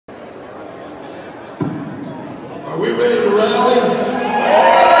we ready to rally?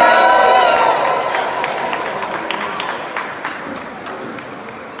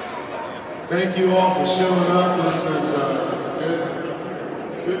 Thank you all for showing up. This is a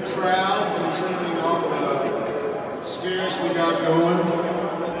good crowd considering all the scares we got going.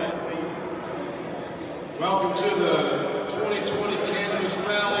 Welcome to the 2020 Cannabis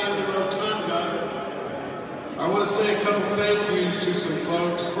Rally in the Rotunda. I want to say a couple thank yous to some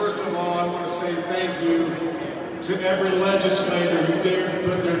folks. First of all, I want to say thank you to every legislator who dared to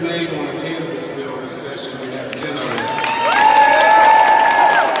put their name on a cannabis bill this session. We have 10 of them.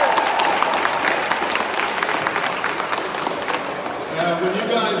 When you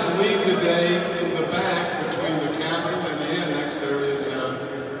guys leave today, in the back between the Capitol and the Annex, there is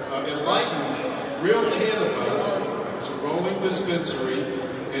Enlightened Real Cannabis. It's a rolling dispensary,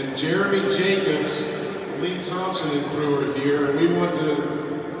 and Jeremy Jacobs, Lee Thompson and crew are here, and we want to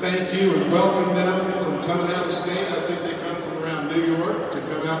thank you and welcome them from coming out of state. I think they come from around New York to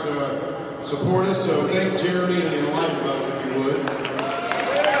come out to support us, so thank Jeremy and the Enlightened Bus if you would.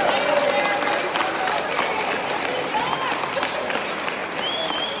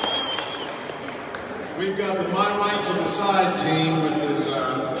 We've got the My Right to Decide team with this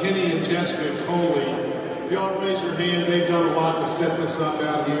Kenny and Jessica Coley. If y'all raise your hand, they've done a lot to set this up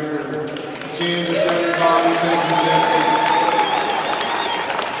out here. And Candace, everybody, thank you, Jessica.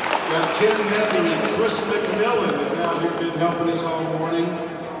 Got Kim Nether and Chris McMillan is out here, been helping us all morning.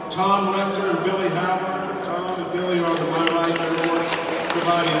 Tom Rector and Billy Howard. Tom and Billy are on the My Right, everyone,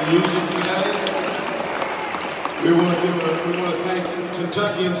 providing music today. We want to thank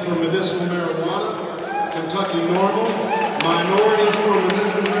Kentuckians for medicinal marijuana. Kentucky Normal, minorities for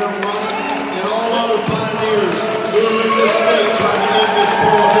medicinal marijuana, and all other pioneers who are in this state trying to end this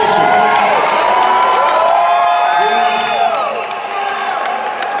prohibition.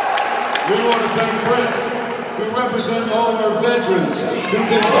 We want to thank Brent, who represent all of our veterans who've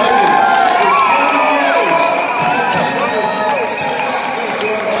been fighting for 7 years to get cannabis, safe access to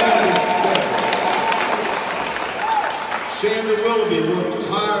our cannabis veterans. Shanda Willoughby worked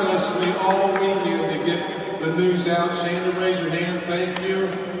tirelessly all weekend to get the news out. Shanda, raise your hand, thank you.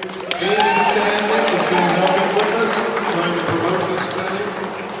 Amy Stanley has been helping with us, trying to promote this thing.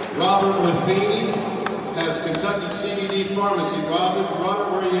 Robert Matheny has Kentucky CBD Pharmacy. Robert, where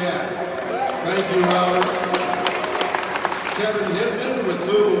are you at? Thank you, Robert. Kevin Hipton with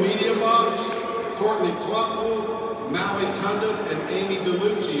Louisville Media Box. Courtney Cluckful, Maui Cundiff, and Amy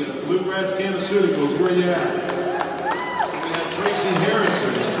DeLucci of Bluegrass Cannaceuticals. Where are you at? Tracy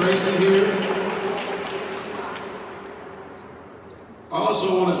Harrison. Is Tracy here? I also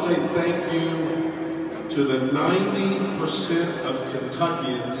want to say thank you to the 90% of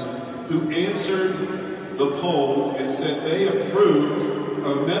Kentuckians who answered the poll and said they approve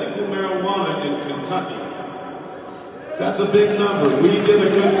of medical marijuana in Kentucky. That's a big number. We did a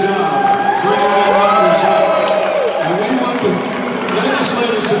good job bringing that numbers up. And we want the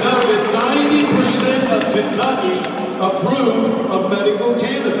legislators to know that 90% of Kentucky approve of medical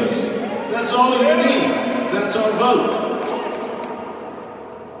cannabis. That's all you need. That's our vote.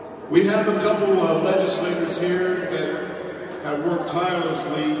 We have a couple of legislators here that have worked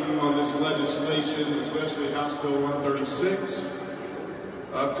tirelessly on this legislation, especially House Bill 136.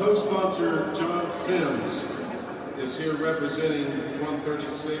 Co-sponsor John Sims is here representing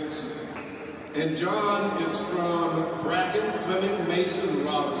 136. And John is from Bracken, Fleming, Mason,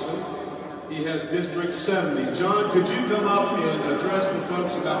 Robinson. He has District 70. John, could you come up and address the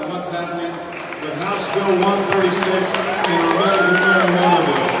folks about what's happening with House Bill 136 and our medical marijuana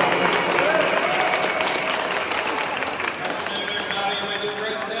bill? Good afternoon, everybody. Everybody doing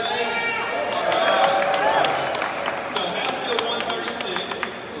great today? All right. So House Bill 136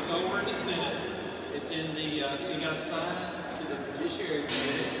 is over in the Senate. It's in the, you got to sign to the Judiciary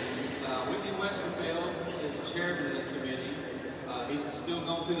Committee. Whitney Westerfield is the chairman of the committee. He's still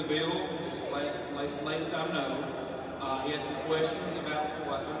going through the bill. Latest I know. He has some questions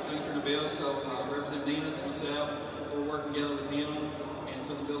about certain things in the bill, so Representative Demas and myself, we're working together with him and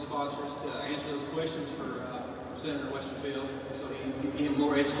some of the bill sponsors to answer those questions for Senator Westerfield, so he can get him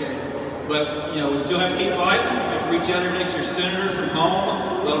more educated. But, you know, we still have to keep fighting. We have to reach out and get your senators from home,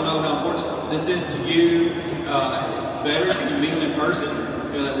 let them know how important this is to you. It's better if you can meet them in person,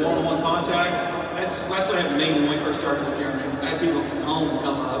 you know, that one-on-one contact. That's what happened to me when we first started this journey. I had people from home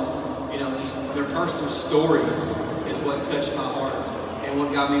come up, you know, just their personal stories is what touched my heart and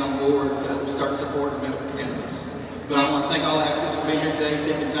what got me on board to start supporting medical cannabis. But I want to thank all the advocates for being here today,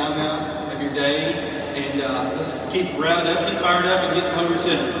 taking time out of your day, and let's keep rallied up, keep fired up, and get hungry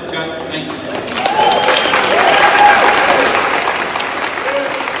senators. Okay, thank you.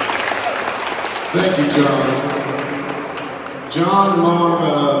 Thank you, John. John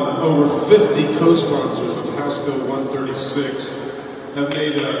Long, over 50 co-sponsors of House Bill 136 have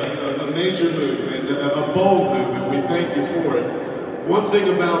made a major move and a bold move, and we thank you for it. One thing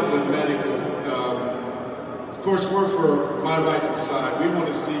about the medical, of course, we're for my right to decide. We want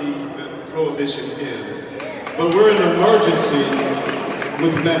to see the prohibition end. But we're in an emergency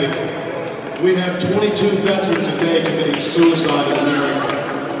with medical. We have 22 veterans a day committing suicide in America.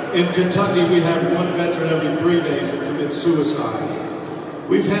 In Kentucky, we have one veteran every 3 days that commits suicide.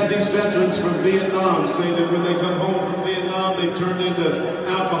 We've had these veterans from Vietnam say that when they come home from Vietnam, they've turned into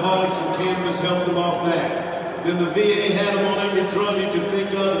alcoholics and cannabis helped them off that. Then the VA had them on every drug you could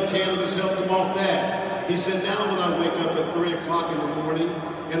think of and cannabis helped them off that. He said, now when I wake up at 3 o'clock in the morning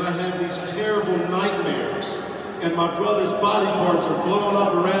and I have these terrible nightmares and my brother's body parts are blowing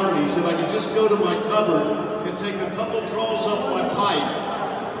up around me, he said I could just go to my cupboard and take a couple draws off my pipe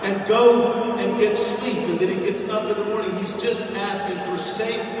and go and get sleep, and then he gets up in the morning. He's just asking for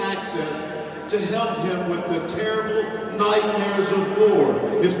safe access to help him with the terrible nightmares of war.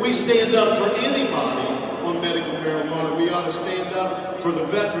 If we stand up for anybody on medical marijuana, we ought to stand up for the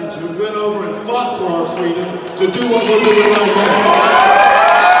veterans who went over and fought for our freedom to do what we're doing right now.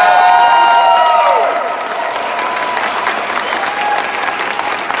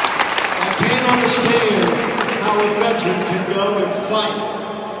 I can't understand how a veteran can go and fight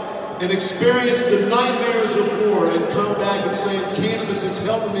and experience the nightmares of war and come back and say, cannabis is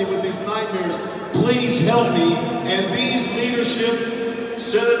helping me with these nightmares. Please help me. And these leadership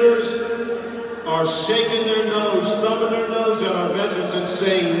senators are shaking their nose, thumbing their nose at our veterans and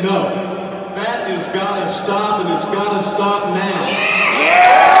saying no. That has got to stop, and it's got to stop now.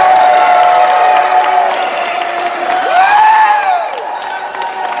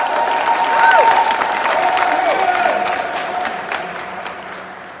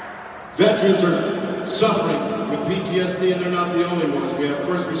 Veterans are suffering with PTSD, and they're not the only ones. We have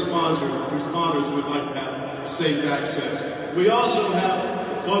first responders who would like to have safe access. We also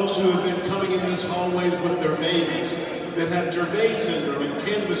have folks who have been coming in these hallways with their babies that have Gervais syndrome, and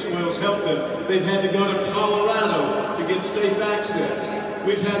cannabis oils help them. They've had to go to Colorado to get safe access.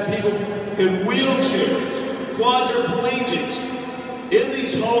 We've had people in wheelchairs, quadriplegics, in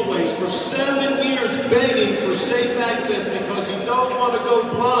these hallways for 7 years begging for safe access because he don't want to go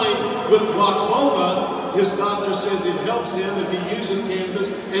blind with glaucoma. His doctor says it helps him if he uses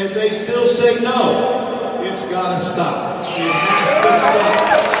cannabis, and they still say no. It's got to stop. It has to stop.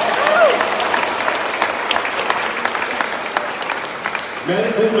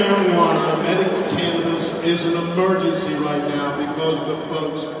 Medical marijuana, medical cannabis is an emergency right now because of the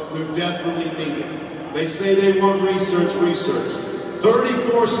folks who desperately need it. They say they want research.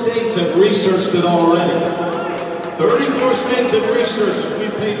 34 states have researched it already. 34 states have researched it. We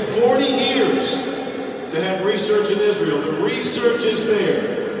paid 40 years to have research in Israel. The research is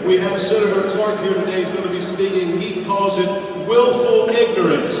there. We have Senator Clark here today. He's going to be speaking. He calls it willful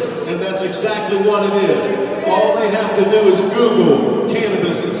ignorance, and that's exactly what it is. All they have to do is Google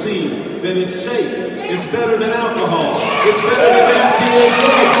cannabis and see that it's safe. It's better than alcohol. It's better than the FDA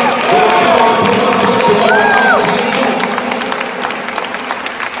drugs that are killing one person every 19 minutes.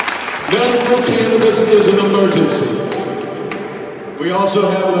 Medical cannabis is an emergency. We also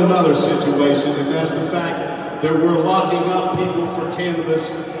have another situation, and that's the fact that we're locking up people for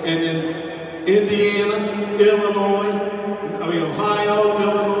cannabis. And in Indiana, Ohio,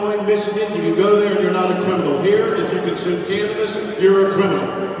 Illinois, Michigan, you can go there and you're not a criminal. Here, if you consume cannabis, you're a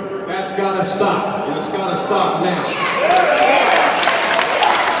criminal. That's got to stop, and it's got to stop now.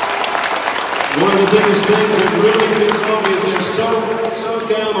 One of the biggest things that really gets on me is they're so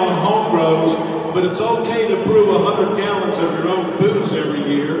down on home grows, but it's okay to brew 100 gallons of your own booze every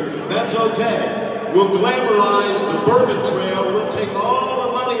year. That's okay. We'll glamorize the bourbon trail. We'll take all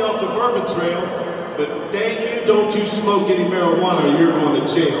the money off the bourbon trail, but dang you, don't you smoke any marijuana or you're going to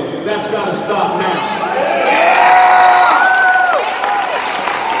jail. That's got to stop now.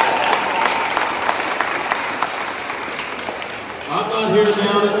 I'm not here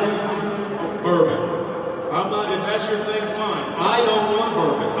down at bourbon. If that's your thing, fine. I don't want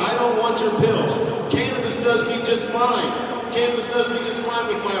bourbon. I don't want your pills. Cannabis does me just fine. Cannabis does me just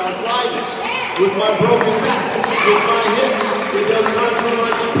fine with my arthritis, with my broken back, with my hips. It does fine for my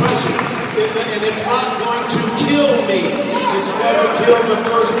depression. And it's not going to kill me. It's never killed the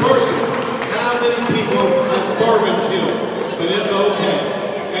first person. How many people has bourbon killed? But it's okay.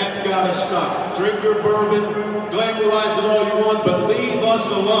 That's got to stop. Drink your bourbon, glamorize it all you want, but leave us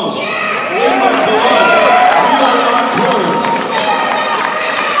alone. Leave us alone. We are not killers.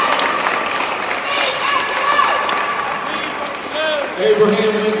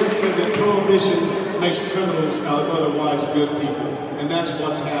 Abraham Lincoln said that prohibition makes criminals out of otherwise good people. And that's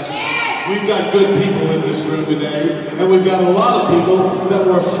what's happening. We've got good people in this room today, and we've got a lot of people that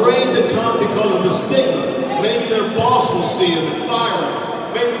were afraid to come because of the stigma. Maybe their boss will see them and fire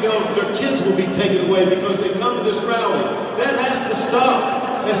them. Maybe their kids will be taken away because they come to this rally. That has to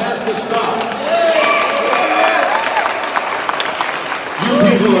stop. It has to stop. You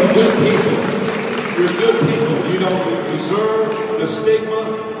people are good people. You're good people. You don't deserve the stigma.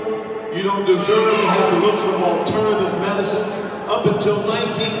 You don't deserve to have to look for alternative medicines. Up until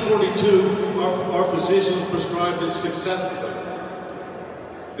 1942, our physicians prescribed it successfully.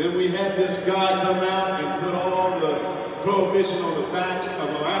 Then we had this guy come out and put all the prohibition on the backs of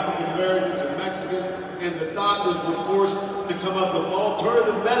our African Americans and Mexicans, and the doctors were forced to come up with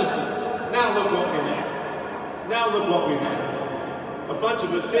alternative medicines. Now look what we have. Now look what we have. A bunch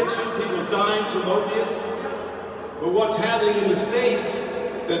of addiction, people dying from opiates. But what's happening in the states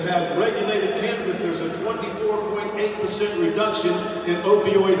that have regulated cannabis, there's a 24.8% reduction in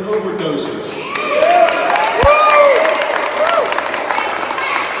opioid overdoses.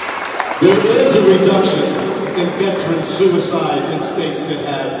 There is a reduction in veteran suicide in states that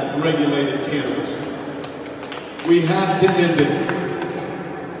have regulated cannabis. We have to end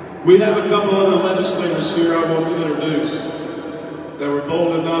it. We have a couple other legislators here I want to introduce that were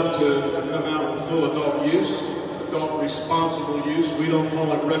bold enough to come out with full adult use. Adult responsible use. We don't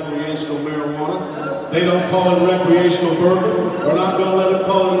call it recreational marijuana. They don't call it recreational bourbon. We're not going to let them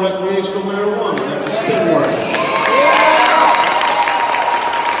call it recreational marijuana. That's a spin word.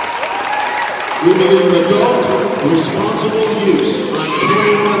 We believe in adult responsible use. I'm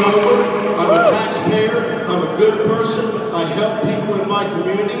 21 and over. I'm a taxpayer. I'm a good person. I help people in my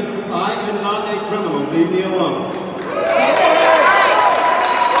community. I am not a criminal. Leave me alone.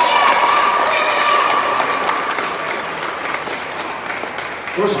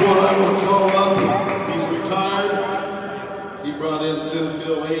 First one I want to call up, he's retired. He brought in Senate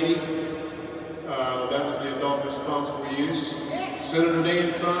Bill 80. That was the adult responsible use. Senator Dan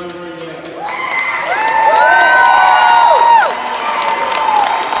Simon, where are you at?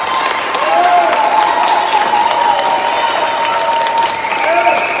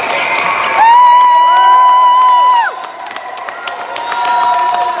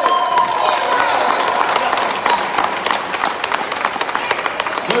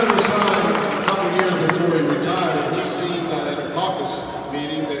 Senator Simon, a couple years before he retired, he seen at a caucus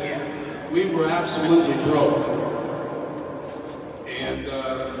meeting that we were absolutely broke. And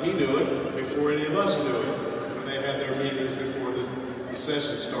he knew it before any of us knew it when they had their meetings before the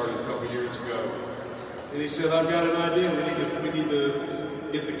session started a couple years ago. And he said, I've got an idea. We need to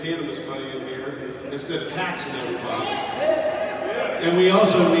get the cannabis money in here instead of taxing everybody. And we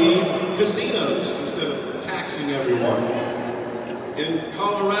also need casinos instead of taxing everyone. In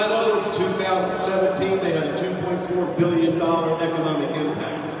Colorado, 2017, they had a $2.4 billion economic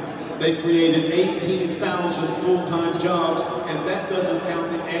impact. They created 18,000 full-time jobs, and that doesn't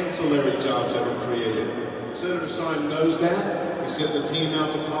count the ancillary jobs that were created. Senator Simon knows that. He sent a team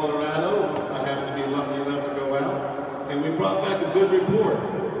out to Colorado. I happened to be lucky enough to go out. And we brought back a good report.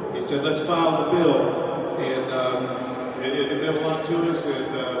 He said, let's file the bill. And it meant a lot to us,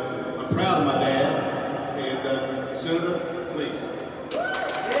 and I'm proud of my dad. And Senator, please.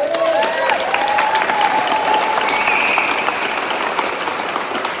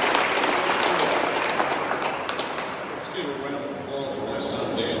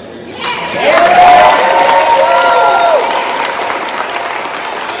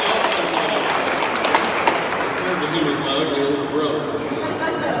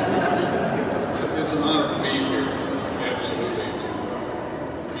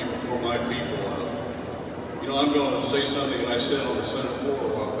 I'm going to say something that I said on the Senate floor a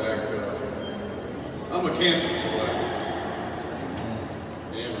while back. I'm a cancer survivor.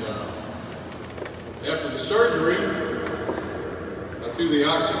 And after the surgery, I threw the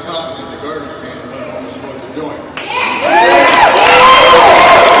Oxycontin in the garbage can and went home and smoked a joint.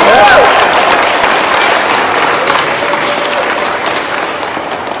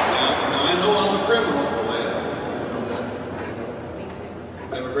 Now I know I'm a criminal for that. I know that.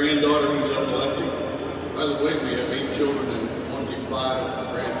 I have a granddaughter who's epileptic. By the way, we have 8 children and 25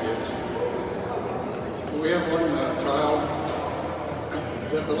 grandkids. We have one child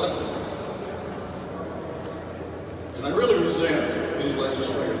who's epileptic. And I really resent any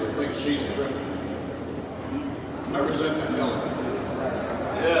legislator that thinks she's a criminal. I resent the hell of it.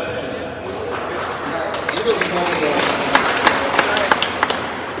 Yeah.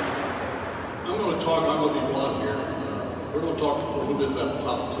 I'm going to be blunt here. We're going to talk a little bit about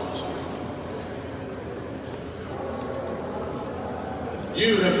politics.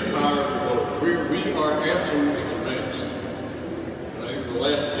 You have the power of the vote. We are absolutely convinced. I think the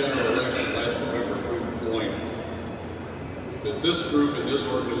last general election last November proved the point that this group and this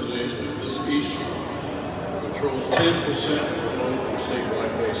organization and this issue controls 10% of the vote on a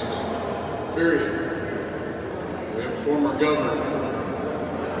statewide basis. Period. We have a former governor.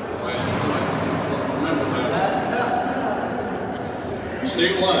 You might remember that.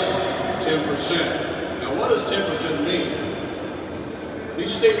 Statewide, 10%. Now, what does 10% mean?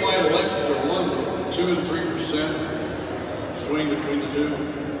 These statewide elections are won with 2 and 3% swing between the two.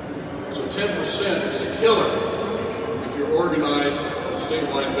 So 10% is a killer if you're organized on a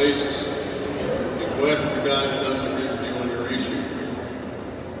statewide basis. You go after the guy that doesn't agree with you on your issue.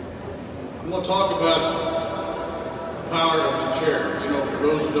 I'm going to talk about the power of the chair. You know, for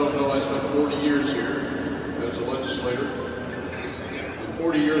those who don't know, I spent 40 years here as a legislator. In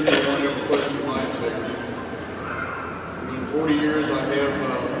 40 years, I don't ever question my integrity. In 40 years, I have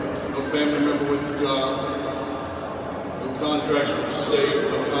no family member with a job, no contracts with the state,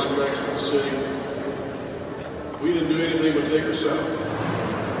 no contracts with the city. We didn't do anything but take our salary.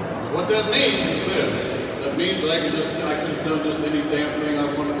 What that means is this. That means that I could have done just any damn thing I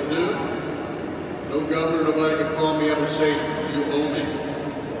wanted to do. No governor, nobody could call me up and say, you owe me.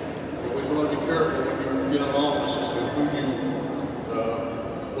 You always want to be careful when you get in office as to who you,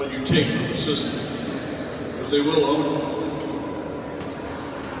 what you take from the system. Because they will own you.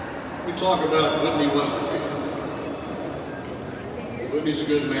 We talk about Whitney Westerfield. Whitney's a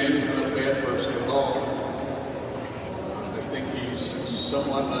good man. He's not a bad person at all. I think he's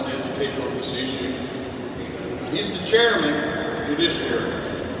somewhat uneducated on this issue. He's the chairman of the judiciary.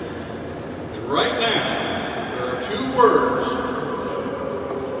 And right now, there are 2 words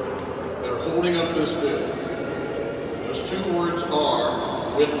that are holding up this bill. Those 2 words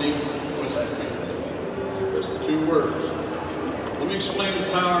are Whitney Westerfield. That's the 2 words. Let me explain the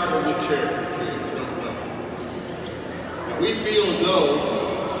power of the chair to you if you don't know. Now, we feel and know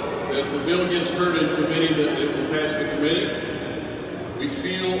that if the bill gets heard in committee, that it will pass the committee. We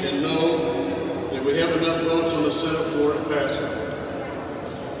feel and know that we have enough votes on the Senate floor to pass it.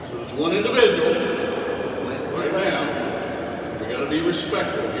 So there's one individual right now. We got to be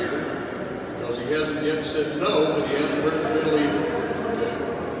respectful here because he hasn't yet said no, but he hasn't heard the bill either. Okay.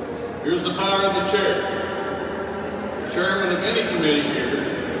 Here's the power of the chair. Chairman of any committee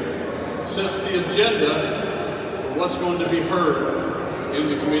here sets the agenda for what's going to be heard in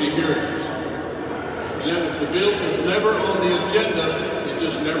the committee hearings. And if the bill is never on the agenda, it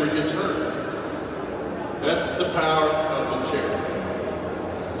just never gets heard. That's the power of the chair.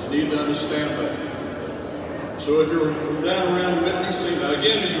 You need to understand that. So if you're from down around Whitney, now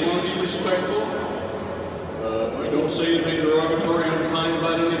again, you want to be respectful. You don't say anything derogatory or unkind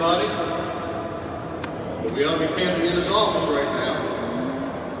about anybody. But we ought to be camping in his office right now.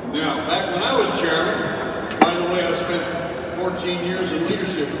 Now, back when I was chairman, by the way, I spent 14 years in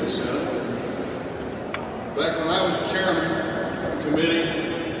leadership in the Senate. Back when I was chairman of the committee,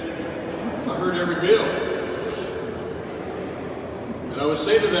 I heard every bill. And I would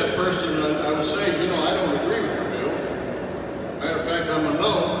say to that person, I would say, you know, I don't agree with your bill. Matter of fact, I'm a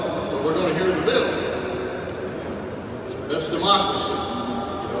no, but we're going to hear the bill. That's democracy.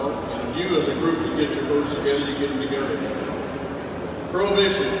 You as a group, you get your votes together, you get them together.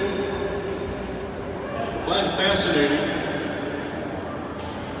 Prohibition. I find it fascinating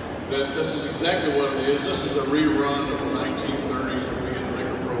that this is exactly what it is. This is a rerun of the 1930s when we had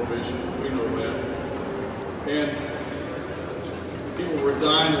liquor prohibition. We know that. And people were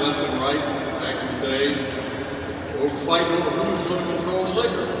dying left and right back in the day, fighting over who was going to control the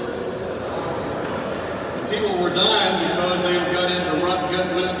liquor. And people were dying because they got into rock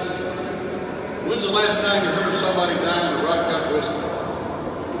gut whiskey. When's the last time you heard of somebody dying of rock gut whiskey?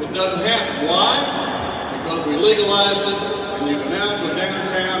 It doesn't happen. Why? Because we legalized it, and you can now go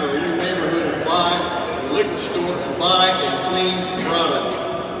downtown or in your neighborhood and buy at the liquor store and buy a clean product.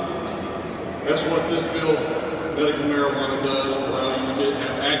 That's what this bill, medical marijuana, does, allow you to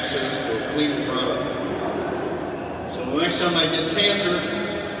have access to a clean product. So the next time I get cancer,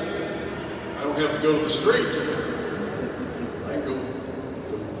 I don't have to go to the street. I can go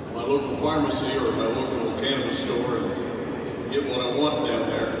to my local pharmacy or my local cannabis store and get what I want down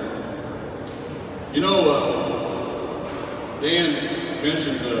there. You know, Dan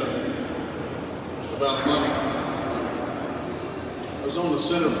mentioned about money. I was on the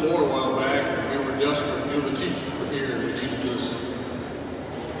Senate floor a while back, and we were desperate. You know, the teachers were here, and we needed this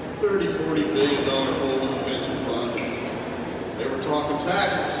 $30–40 billion hole in the pension fund. They were talking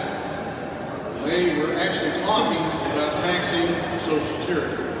taxes. They were actually talking about taxing Social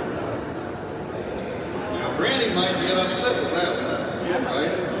Security. Now, Granny might get upset with that one.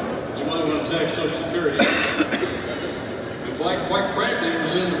 right? But you might want to tax Social Security. And quite frankly, it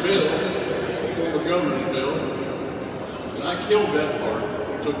was in the bill, the former governor's bill, and I killed that part,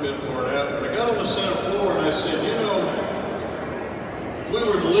 took that part out. I got on the Senate floor and I said, you know, if we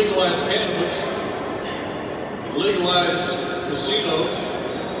were to legalize cannabis, legalize casinos,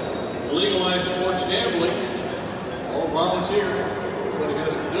 legalize sports gambling, all volunteer, nobody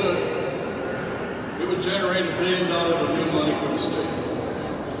has to do it, it would generate $1 billion of new money for the state.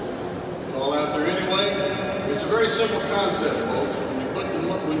 It's all out there anyway. It's a very simple concept, folks.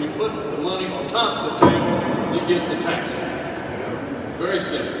 When you put the money on top of the table, you get the tax. Very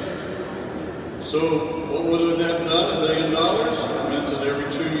simple. So what would have that done? $1 billion? It meant that every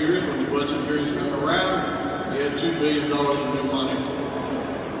 2 years when the budget periods come around, you had $2 billion of new money.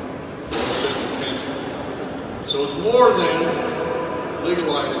 So it's more than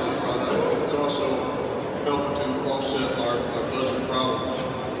legalizing the product. It's also helping to offset our budget problems.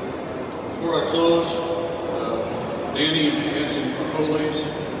 Before I close, Danny mentioned colleagues,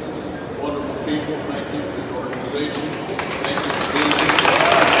 wonderful people. Thank you for your organization. Thank you for being here.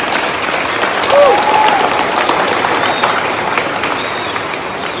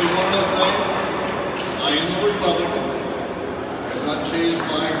 I'll say one other thing. I am a Republican. I have not changed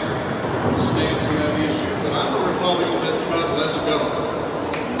my stance on that issue, but I'm a Republican that's about let's go.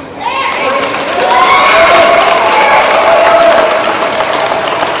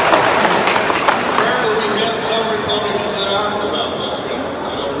 Apparently we have some Republicans that aren't about let's go.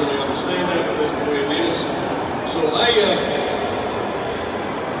 I don't really understand that, but that's the way it is. So I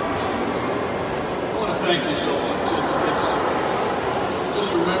want to thank you so much. It's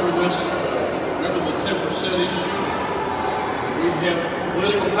just remember this, remember the 10% issue. We have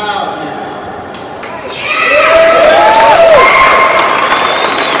political power here.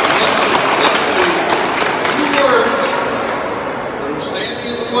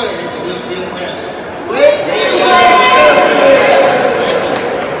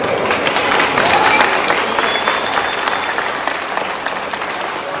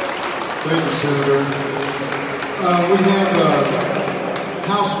 Thank you, Senator. We have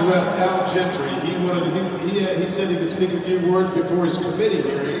House Rep Al Gentry. He said he could speak a few words before his committee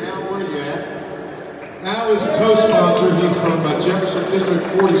hearing. Al, where are you at? Al is a co-sponsor. He's from Jefferson District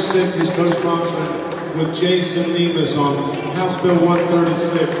 46. He's co-sponsoring with Jason Lemus on House Bill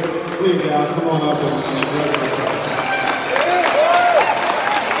 136. Please, Al, come on up and address our folks.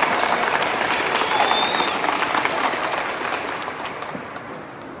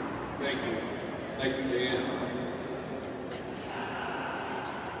 Thank you, Dan.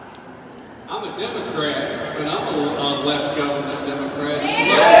 I'm a Democrat, but I'm a less government Democrat as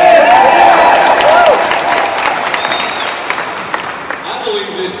well. I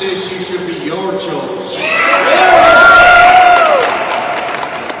believe this issue should be your choice.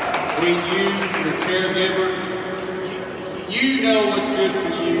 When you, your caregiver, you know what's good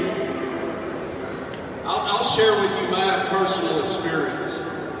for you. I'll share with you my personal experience.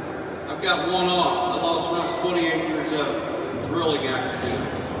 I've got one arm. I lost when I was 28 years old in a drilling accident.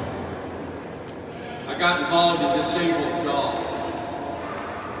 I got involved in disabled golf.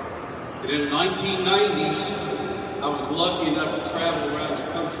 And in the 1990s, I was lucky enough to travel around the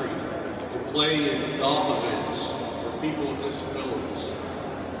country and play in golf events for people with disabilities.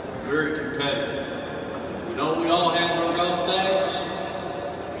 Very competitive. You know, we all had our golf bags.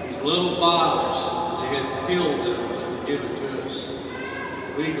 These little bottles, they had pills in them that were given to us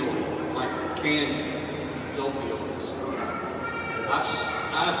legally, like candy, opioids.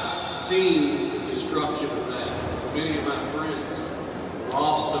 I've seen the destruction of that. Many of my friends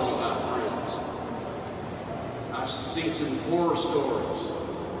lost some of my friends. I've seen some horror stories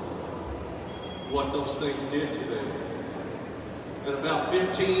of what those things did to them. And about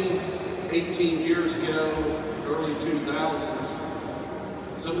 15, 18 years ago, early 2000s,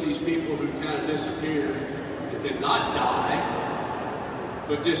 some of these people who kind of disappeared and did not die,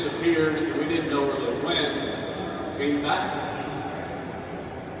 but disappeared, and we didn't know where they went, came back.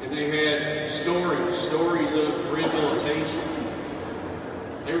 And they had stories of rehabilitation.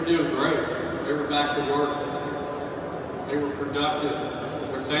 They were doing great. They were back to work. They were productive.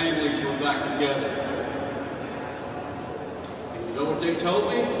 Their families were back together. And you know what they told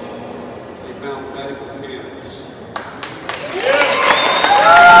me? They found medical cannabis.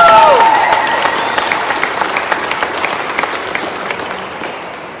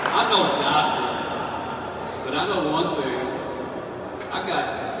 I'm no doctor, but I know one thing. I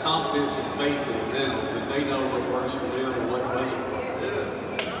got confidence and faith in them that they know what works for them and what doesn't work for them.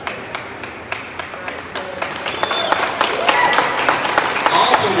 I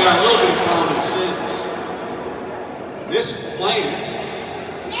also got a little bit of common sense. This plant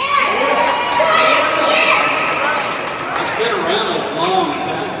it's been around a long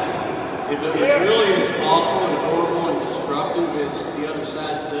time. If it was really as awful and horrible and destructive as the other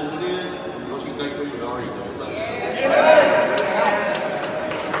side says it is, don't you think we would already know that?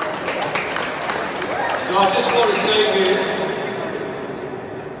 So I just want to say this.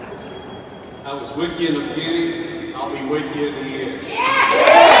 I was with you in the beginning, I'll be with you in the end.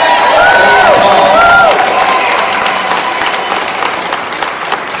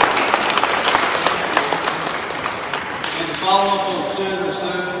 And to follow up on Senator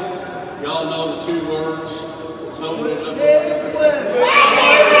Sam, y'all know the two words. Let's open it up.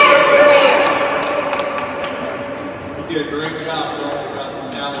 He did a great job talking about the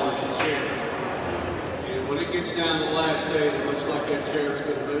power of the chair. And when it gets down to the last day and it looks like that chair is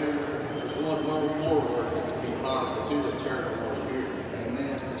going to move, there's one more word that can be powerful too that chair don't want to hear.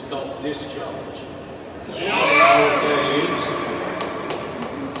 Amen. It's called discharge. I don't know what that is,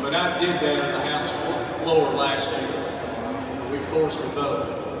 but I did that on the House floor last year. We forced a vote.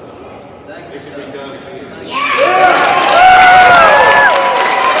 It can be done again.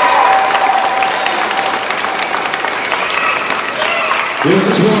 This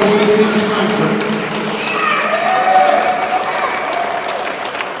is what we did in Frankfurt.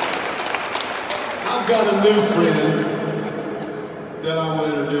 I've got a new friend that I want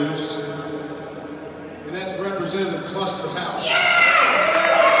to introduce, and that's Representative Cluster Howard.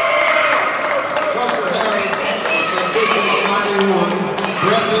 Cluster Howard from District 91,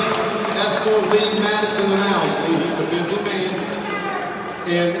 Breathitt, Escort, Lee, Madison, and Owsley. He's a busy man,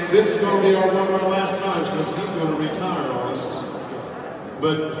 and this is going to be one of our last times because he's going to retire on us.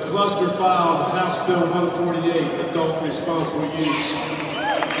 But Cluster filed House Bill 148, Adult Responsible Use,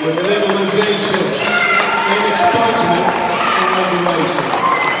 with legalization and expungement and regulation.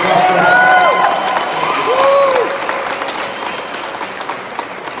 Cluster.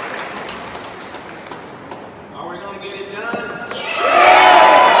 Are we going to get it done?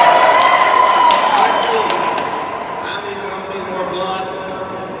 I'm even going to be more blunt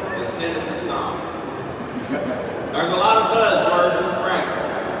than Senator Song. There's a lot of buzzwords in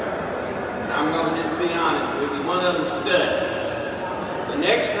Frankfurt. And I'm going to just be honest with you. One of them study. The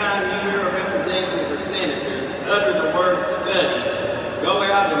next time you hear a representative or senator utter the word study, go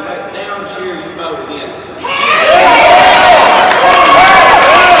out and make damn sure you vote against it.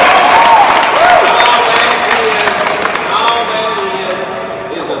 All that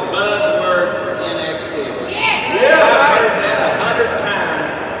is a buzzword for inactivity. I've heard that 100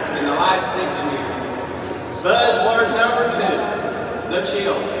 times in the last 6 years. Buzzword number 2, the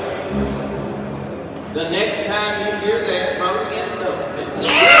children. The next time you hear that, vote against those people.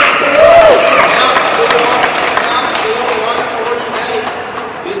 House Bill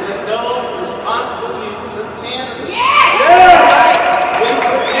 148 is adult responsible use of cannabis. We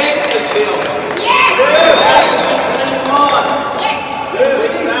protect the children. 2021.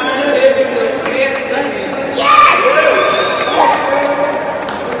 We scientifically test the kids.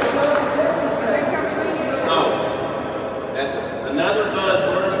 So, that's another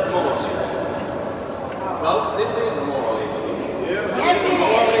buzzword of moral issue. Folks, this is a moral issue. It's a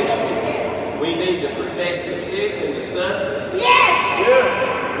moral issue. We need to protect the sick and the suffering.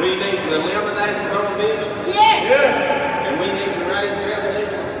 We need to eliminate prohibition. And we need to raise revenue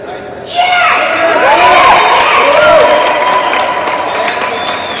for the state.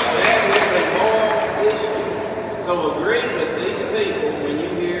 That is a moral issue. So agree with these people when you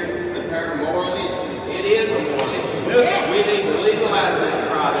hear the term moral issue. It is a moral issue. We need to legalize this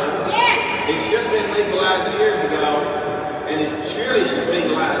product. It should have been legalized years ago, and it surely should be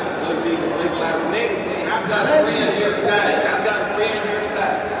legalized immediately. And I've got a friend here today.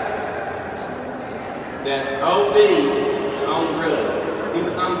 That OD on drugs. He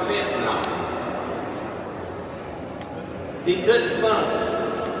was on fentanyl. He couldn't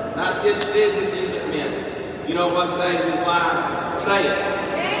function, not just physically but mentally. You know what saved his life? Say it.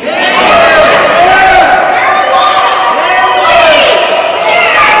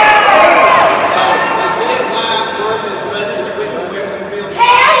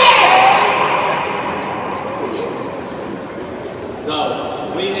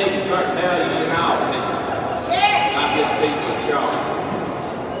 So, we need to start valuing our people, not just people in charge.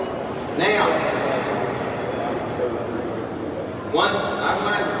 Now, I've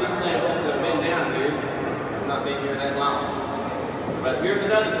learned a few things since I've been down here. I've not been here that long. But here's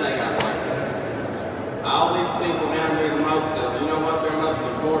another thing I've learned. All these people down here, the most of them, you know what they're most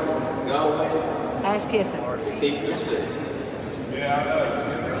important to go with? Ass kissing. To keep their sick. Yeah, I know.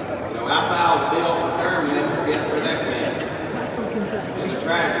 You know, I filed a bill for term limits, guess where that went? In the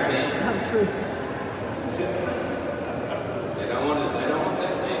trash can. don't want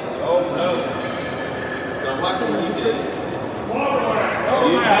that thing. Oh no. So what can you do?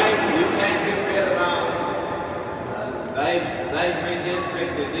 You can't get rid of all of it. They've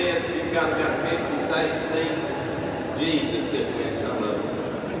redistricted this. You've got about 50 safe seats. Jesus didn't win some of them.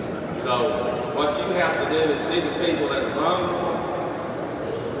 So what you have to do is see the people that are vulnerable,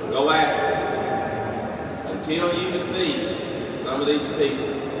 go after them until you defeat some of these people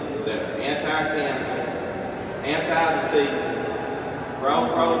that are anti-cannabis, anti-the-people,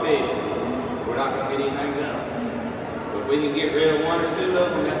 pro-prohibition. We're not going to get anything done. But if we can get rid of one or two of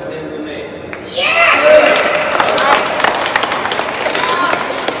them, that sends a message. Yeah!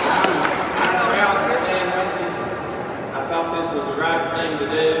 I'm proud to stand with you. I thought this was the right thing to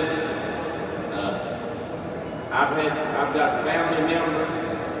do. I've got family members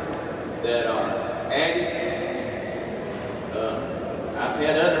that are addicts. I've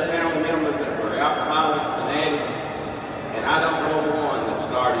had other family members that were alcoholics and addicts, and I don't know one that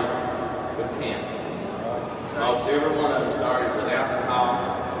started with cannabis. Most every one of them started with alcohol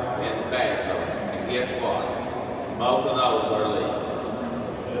and tobacco. And guess what? Both of those are legal.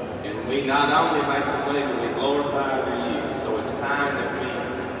 And we not only make them legal, we glorify their use. So it's time that we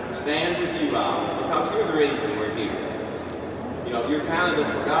stand with you all, because you're the reason we're here. You know, you're kind of the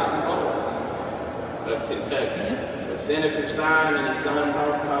forgotten voice of Kentucky. But Senator Simon and his son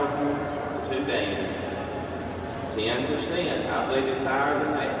both told you too damn. 10%. I believe it's higher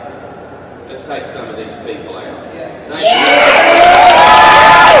than that. Let's take some of these people out. Thank you.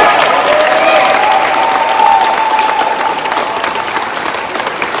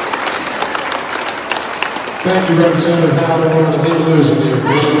 Thank you, Representative Howard. We're going to hate losing you. We're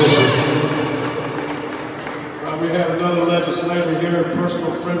going to miss you. We have another legislator here, a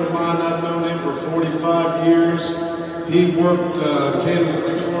personal friend of mine. I've known him for 45 years. He worked cannabis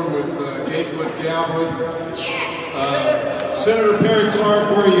reform with Gatewood Galbraith. Senator Perry Clark,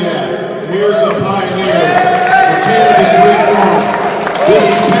 where are you at? Here's a pioneer for cannabis reform. This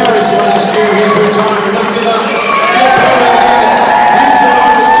is Perry's last year. He's retiring. Let's get up. Get Perry ahead. He's the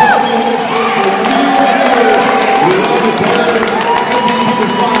longest champion in this room for years and years. We love you, Perry. Give these people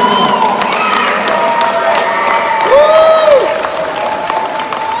fired up.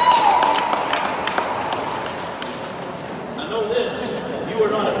 I know this. You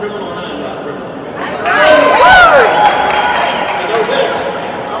are not a criminal and I am not a criminal.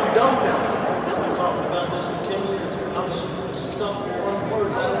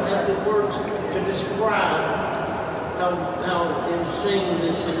 How insane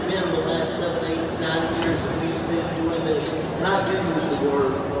this has been the last 7, 8, 9 years that we've been doing this. And I do use the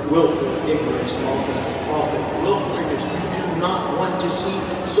word willful ignorance often. Willful ignorance. You do not want to see,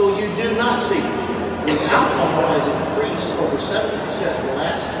 so you do not see. When alcohol has increased over 70% in the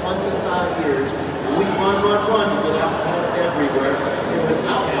last 25 years, and we run to get alcohol everywhere. And when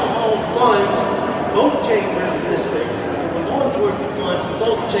alcohol funds both chambers in this thing, and when law enforcement funds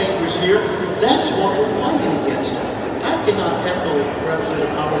both chambers here, that's what we're fighting against. I cannot echo Representative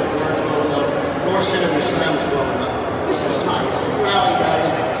Howard's words well enough, nor Senator Simon's well enough. This is nice. It's rally,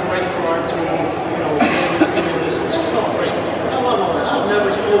 great for our team. You know, that's all great. I love all that. I've never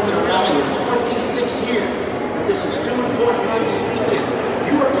spoken at a rally in 26 years, but this is too important not to speak in.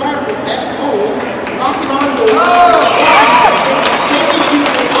 You are powerful at home, knocking on doors, taking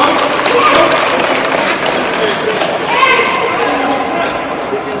people to vote. This is exactly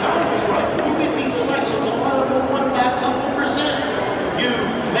you get these elections, a lot of them won by a couple percent. You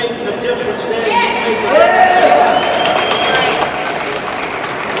make a difference there. You make a difference there.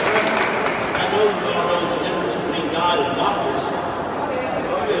 I know you all know the difference between God and doctors.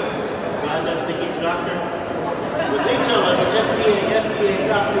 God doesn't think he's a doctor. When they tell us FDA,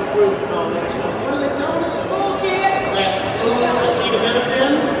 doctor approved and all that stuff, what are they telling us? That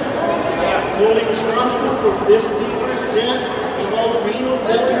acetaminophen is fully responsible for 50% of all the renal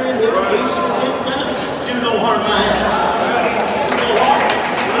failure in this nation at this time. Do no harm, my ass. Do no harm.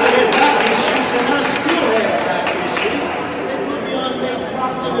 When I had back issues, and I still have back issues, they put me on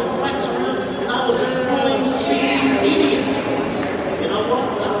naproxen and Flexeril, and I was a crawling, sneaking idiot. You know what?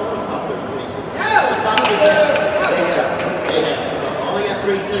 I don't want to pop their poisons. The doctors only got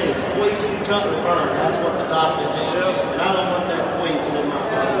 3 things: poison, cut, or burn. That's what the doctors have. And I don't want that poison in my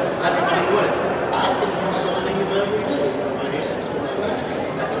body. I do not want it. I can use something every day for my hands and my back.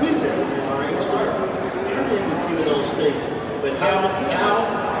 I can use it. All right, start learning a few of those things. But how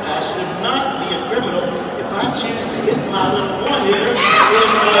I should not be a criminal if I choose to hit my little one-hitter in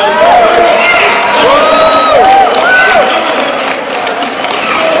my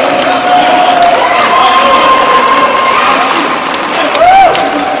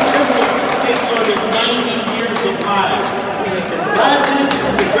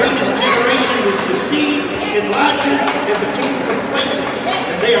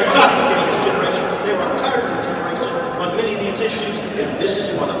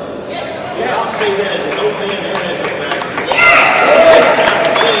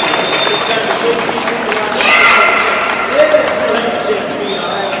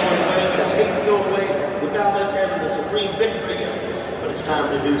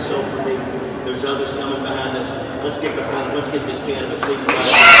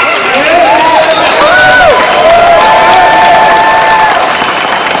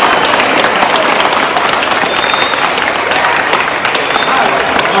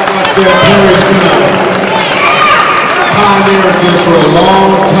said, Perry's been a pioneer at this for a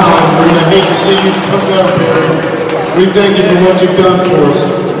long time. We're going to hate to see you come down, Perry. We thank you for what you've done for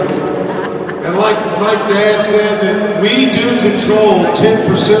us. And like Dad said, that we do control 10%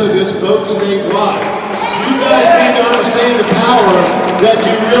 of this vote statewide. You guys need to understand the power that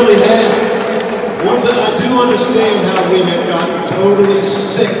you really have. One thing, I do understand how we have gotten totally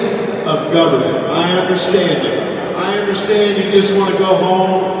sick of government. I understand it. I understand you just want to go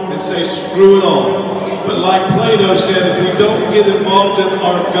home and say, screw it all. But like Plato said, if we don't get involved in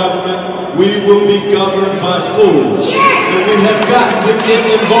our government, we will be governed by fools. And we have got to get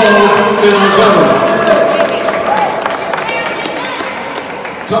involved in our government.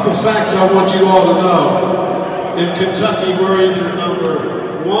 A couple facts I want you all to know. In Kentucky, we're either number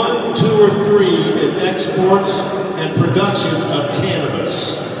 1, 2, or 3 in exports and production of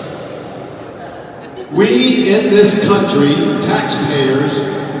cannabis. We in this country, taxpayers,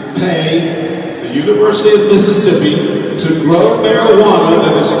 pay the University of Mississippi to grow marijuana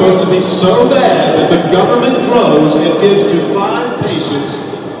that is supposed to be so bad that the government grows and gives to 5 patients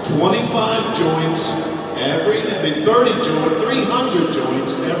 25 joints every, 300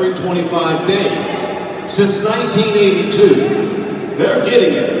 joints every 25 days. Since 1982, they're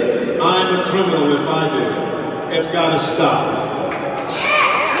getting it. I'm a criminal if I did it. It's got to stop.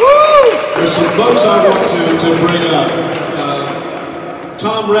 There's some folks I want to bring up.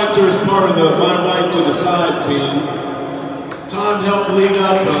 Tom Rector is part of the My Right to Decide team. Tom helped lead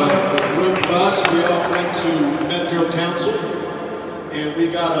up a group of us. We all went to Metro Council, and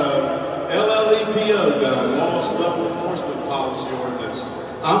we got a LLEPO done, Loss Level Enforcement Policy Ordinance.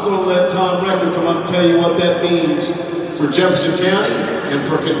 I'm going to let Tom Rector come up and tell you what that means for Jefferson County and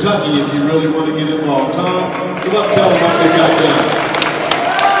for Kentucky if you really want to get involved. Tom, come up and tell them what they got done.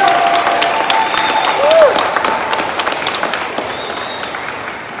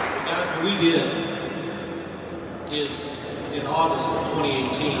 Is in August of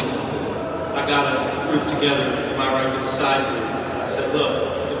 2018, I got a group together, My Right to Decide group. I said,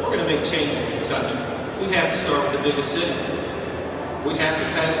 look, if we're going to make change in Kentucky, we have to start with the biggest city. We have to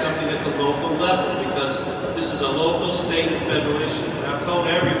pass something at the local level because this is a local, state, and federal issue. And I've told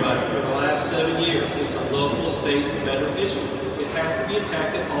everybody for the last 7 years, it's a local, state, and federal issue. It has to be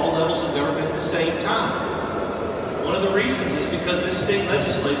attacked at all levels of government at the same time. One of the reasons is because this state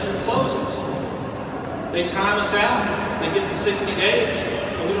legislature closes. They time us out. They get to 60 days,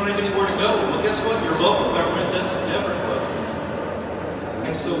 and we don't have anywhere to go. Well, guess what? Your local government doesn't ever close.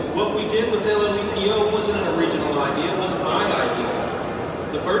 And so what we did with LLEPO wasn't an original idea. It wasn't my idea.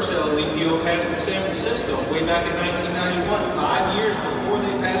 The first LLEPO passed in San Francisco way back in 1991, 5 years before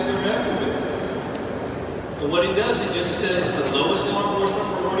they passed their medical bill. And what it does, it just says it's a lowest law enforcement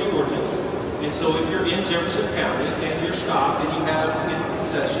priority ordinance. And so if you're in Jefferson County and you're stopped and you have in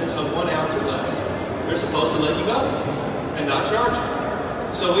possession of 1 ounce or less, they're supposed to let you go and not charge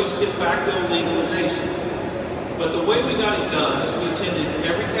you. So it's de facto legalization. But the way we got it done is we attended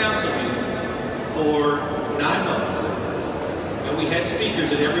every council meeting for 9 months. And we had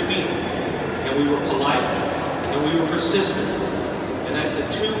speakers at every meeting. And we were polite and we were persistent. And that's the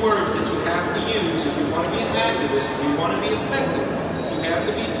 2 words that you have to use if you want to be an activist, if you want to be effective. You have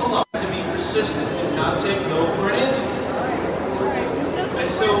to be polite, to be persistent, and not take no for an answer.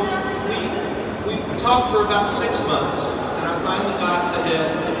 And so we talked for about 6 months, and I finally got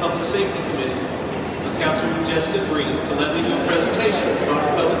ahead of the Public Safety Committee, Councilwoman Jessica Green, to let me do a presentation in front of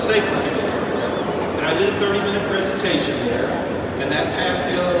the Public Safety Committee. And I did a 30-minute presentation there, and that passed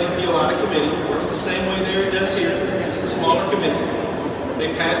the LLEPO out of committee. It works the same way there it does here, just a smaller committee. They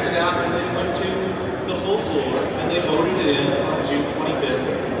passed it out, and they went to the full floor, and they voted it in on June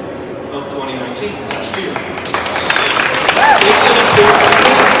 25th of 2019, last year. It's an important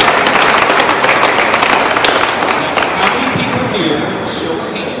step. Here, show of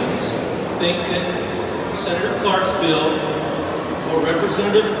hands, think that Senator Clark's bill or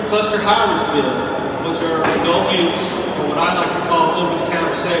Representative Cluster Howard's bill, which are adult use, or what I like to call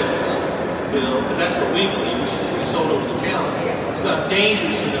over-the-counter sales bill, but that's what we believe, which is to be sold over the counter. It's not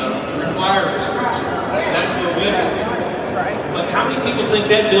dangerous enough to require a prescription. That's what we believe. But how many people think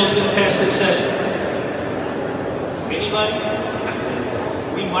that bill's going to pass this session? Anybody?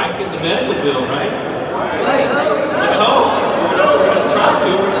 We might get the medical bill, right? Let's hope. We're going to try to.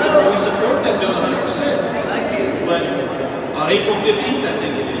 We support that bill 100%. But on April 15th, I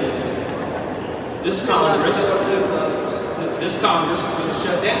think it is, this Congress is going to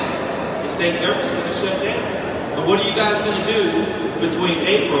shut down. The state government is going to shut down. And what are you guys going to do between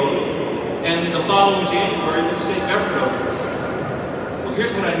April and the following January when the state government opens? Well,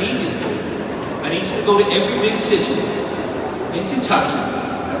 here's what I need you to do. I need you to go to every big city in Kentucky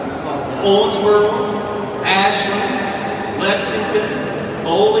Owensboro, Ashland, Lexington,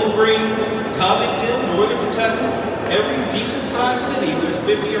 Bowling Green, Covington, Northern Kentucky, every decent-sized city, there's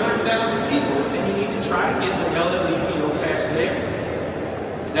 50 or 100,000 people, then you need to try to get the LLEPO passed there.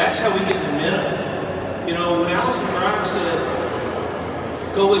 That's how we get momentum. You know, when Allison Grimes said,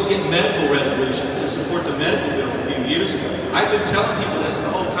 go and get medical resolutions to support the medical bill a few years ago, I've been telling people this the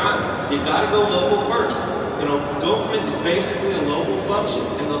whole time. You got to go local first. You know, government is basically a local function,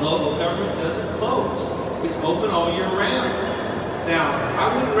 and the local government doesn't close. It's open all year round. Now,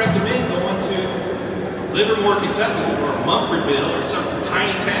 I wouldn't recommend going to Livermore, Kentucky, or Mumfordville, or some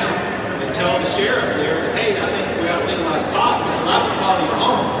tiny town, and tell the sheriff there, hey, I think we ought to legalize pot, because allowed to follow you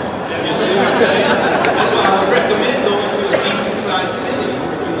home. You see what I'm saying? That's why I would recommend going to a decent-sized city,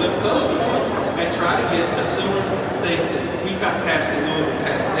 if you live close to one, and try to get a similar thing that we got passed in Louisville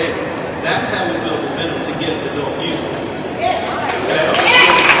passed there. That's how we build momentum to get adult use.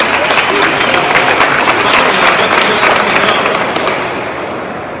 Finally, I want you guys to know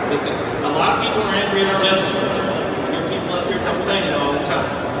that a lot of people are angry at our legislature. We hear people up here complaining all the time.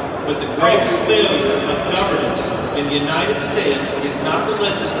 But the greatest failure of governance in the United States is not the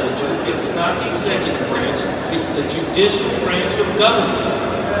legislature, it's not the executive branch, it's the judicial branch of government.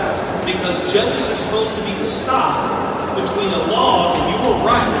 Because judges are supposed to be the stop between the law and your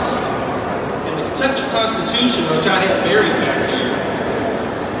rights. And the Kentucky Constitution, which I have buried back here,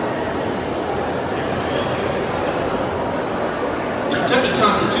 the Kentucky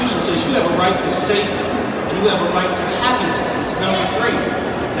Constitution says you have a right to safety and you have a right to happiness. It's number 3.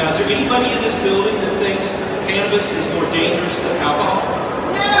 Now, is there anybody in this building that thinks cannabis is more dangerous than alcohol?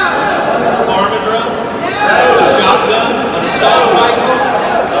 No! Pharma drugs? No! A shotgun? An assault rifle?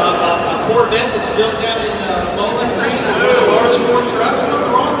 A Corvette that's built down in Bowling Green? Large Ford trucks? No,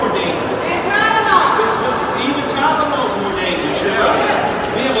 they're all more dangerous. And Tylenol! Even Tylenol is more dangerous. We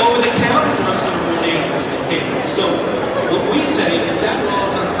have over-the-counter drugs that are more dangerous than cannabis. So, what we say is that law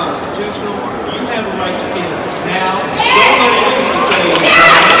is unconstitutional. You have a right to cannabis. Now, don't let anyone tell you they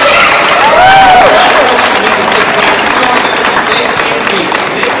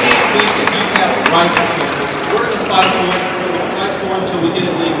can't beat that you have a right to cannabis. We're going to fight for it. We're going to fight for it until we get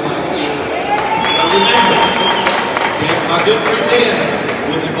it legalized here. Now remember, my good friend Dan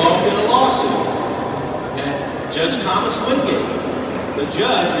was involved in a lawsuit at Judge Thomas Wingate. The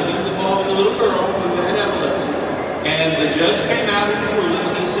judge, and he was involved with a little girl who had epilepsy. And the judge came out in his ruling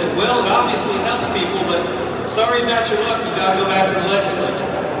and he said, well, it obviously helps people, but sorry about your luck, you got to go back to the legislature.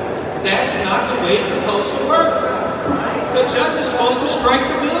 That's not the way it's supposed to work. The judge is supposed to strike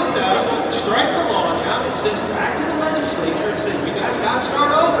the bill down, strike the law down, and send it back to the legislature and say, you guys got to start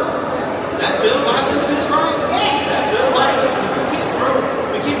over. That bill violates his rights. That bill violates,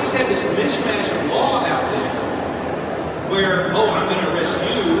 we can't just have this mishmash of law out there where, oh, I'm going to arrest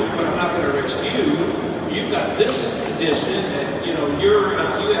you, but I'm not going to arrest you. You've got this condition, and you know you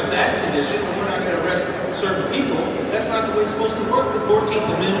have that condition, and we're not going to arrest certain people. That's not the way it's supposed to work. The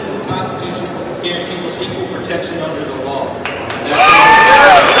 14th Amendment of the Constitution guarantees us equal protection under the law.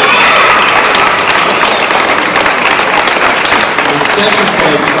 When the session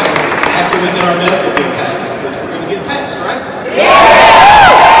closes, after we get our medical bill passed, which we're going to get passed, right? Yeah!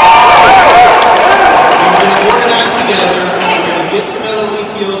 We're going to organize together. We're going to get some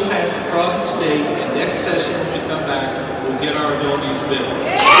LLEPOs passed across the state, and next session when we come back, we'll get our adult use bill.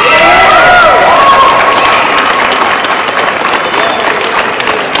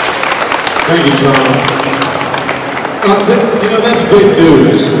 Thank you, Tom. You know, that's big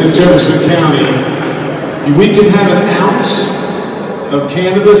news in Jefferson County. We can have an ounce of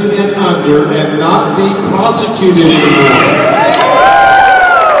cannabis and under and not be prosecuted anymore.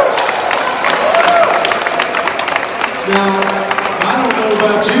 Now, I don't know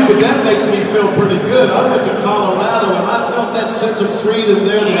about you, but that makes me feel pretty good. I went to Colorado and I felt that sense of freedom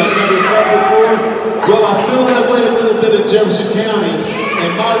there that I've never felt before. Well, I feel that way a little bit in Jefferson County.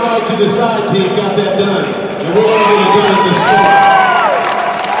 And my right to decide team got that done. And we're going to get it done in this state.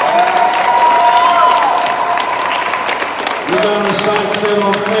 We got our sights set on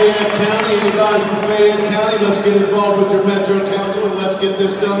Fayette County. Anybody from Fayette County, let's get involved with your Metro Council and let's get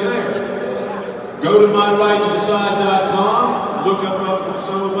this done there. Go to myrighttodecide.com. Look up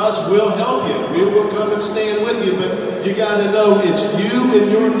some of us. We'll help you. We will come and stand with you. But you got to know it's you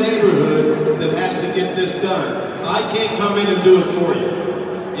in your neighborhood that has to get this done. I can't come in and do it for you.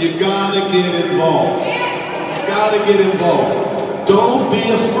 You gotta get involved. You gotta get involved. Don't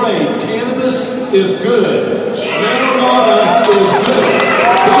be afraid. Cannabis is good. Marijuana is good.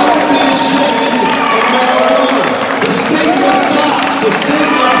 Don't be ashamed of marijuana. The stigma stops. The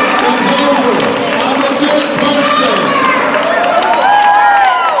stigma is over. I'm a good person.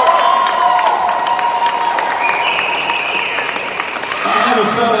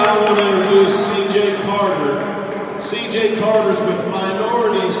 time, I want to introduce C.J. Carter. C.J. Carter's with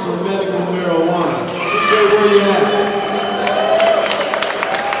Minorities for Medical Marijuana. C.J., where you at?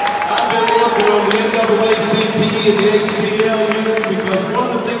 I've been working on the NAACP and the ACLU because one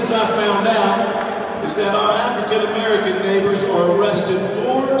of the things I found out is that our African-American neighbors are arrested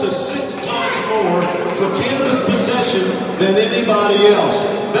 4 to 6 times more for cannabis possession than anybody else.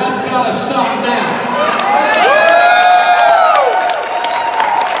 That's got to stop now.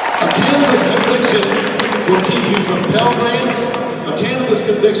 A cannabis conviction will keep you from Pell Grants. A cannabis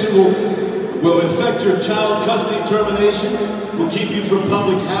conviction will affect your child custody terminations, will keep you from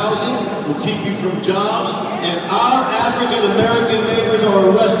public housing, will keep you from jobs, and our African-American neighbors are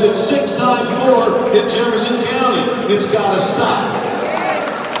arrested 6 times more in Jefferson County. It's got to stop.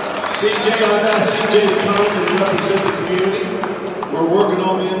 CJ, I've asked CJ to come and represent the community. We're working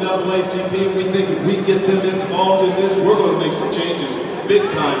on the NAACP. We think if we get them involved in this, we're going to make some changes big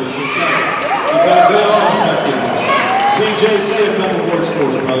time in Kentucky because they are affected. CJ, say a couple words for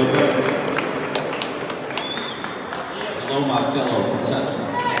us, brother. Hello, my fellow Kentuckians.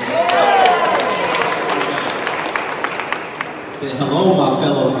 Say hello, my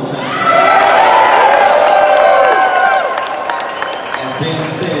fellow Kentuckians. As Dan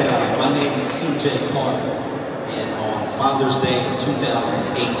said, my name is C.J. Carter, and on Father's Day of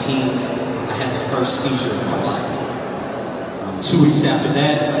 2018, I had the first seizure of my life. 2 weeks after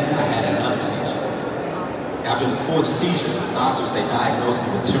that, I had another seizure. After the 4th seizure, the doctors, they diagnosed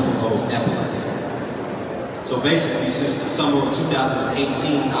me with temporal lobe epilepsy. So basically, since the summer of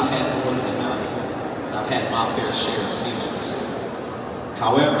 2018, I've had more than enough. I've had my fair share of seizures.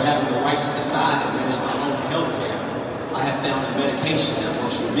 However, having the right to decide and manage my own health care, I have found a medication that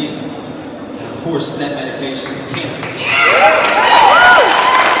works for me. And of course, that medication is cannabis.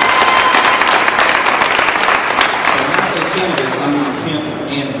 Cannabis, I mean hemp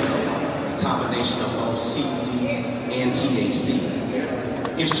and marijuana, a combination of both CBD and THC.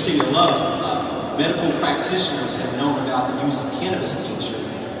 Interesting enough, medical practitioners have known about the use of cannabis tincture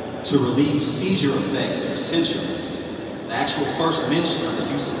to relieve seizure effects for centuries. The actual first mention of the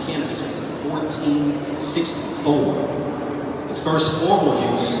use of cannabis was in 1464. The first formal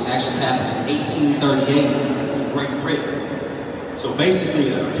use actually happened in 1838 in Great Britain. So basically,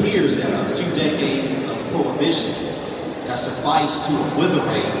 it appears that a few decades of prohibition that suffice to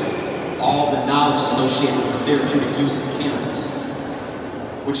obliterate all the knowledge associated with the therapeutic use of cannabis.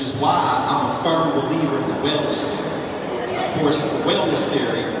 Which is why I'm a firm believer in the wellness theory. Of course, the wellness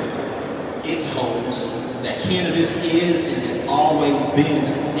theory, it holds that cannabis is and has always been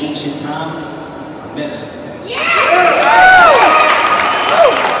since ancient times a medicine.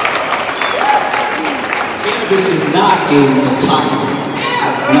 Cannabis is not an intoxicant.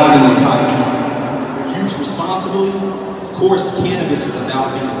 When used responsibly, of course, cannabis is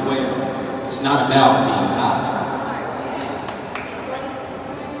about being well. It's not about being high.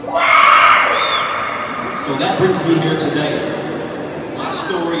 So that brings me here today. My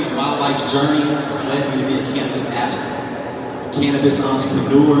story and my life's journey has led me to be a cannabis advocate, a cannabis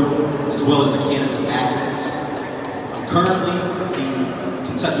entrepreneur, as well as a cannabis activist. I'm currently the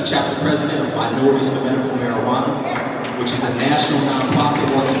Kentucky chapter president of Minorities for Medical Marijuana, which is a national nonprofit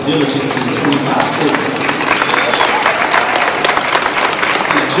working diligently in 25 states.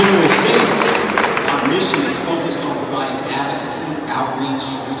 In a general sense, our mission is focused on providing advocacy, outreach,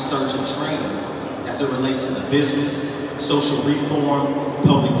 research, and training as it relates to the business, social reform,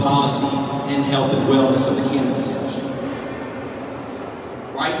 public policy, and health and wellness of the cannabis industry.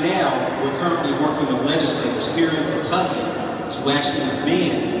 Right now, we're currently working with legislators here in Kentucky to actually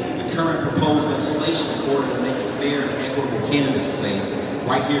amend the current proposed legislation in order to make a fair and equitable cannabis space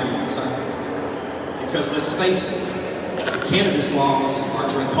right here in Kentucky. Because let's face it, the cannabis laws are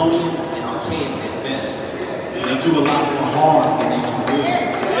draconian and archaic at best, and they do a lot more harm than they do good.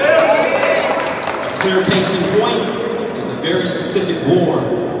 A clear case in point is a very specific war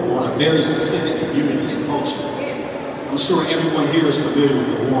on a very specific community and culture. I'm sure everyone here is familiar with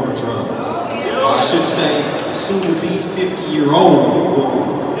the war on drugs. Or I should say, the soon-to-be 50-year-old war on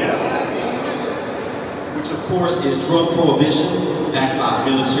drugs. Which, of course, is drug prohibition backed by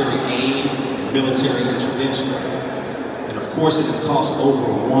military aid and military intervention. And, of course, it has cost over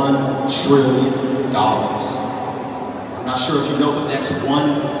 $1 trillion. I'm not sure if you know, but that's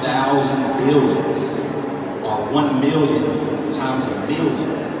 1,000 billions, or 1 million times a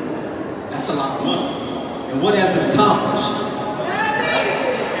million. That's a lot of money. And what has it accomplished?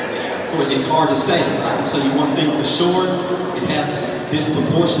 Yeah, of course, it's hard to say, but I can tell you one thing for sure. It has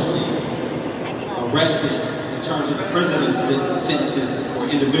disproportionately arrested, in terms of the prison sentences for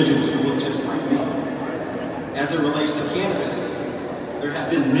individuals who look just like me. As it relates to cannabis, there have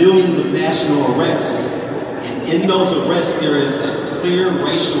been millions of national arrests, and in those arrests there is a clear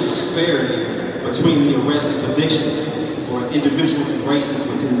racial disparity between the arrests and convictions for individuals and races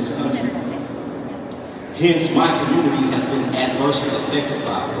within this country. Hence, my community has been adversely affected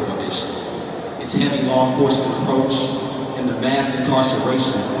by prohibition, its heavy law enforcement approach, and the mass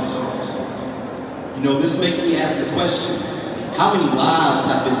incarceration of results. You know, this makes me ask the question, how many lives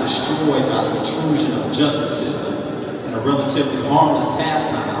have been destroyed by the intrusion of the justice system in a relatively harmless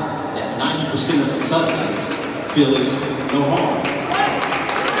pastime that 90% of Kentuckians feel is no harm?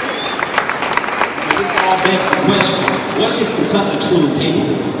 And this all begs the question, what is Kentucky truly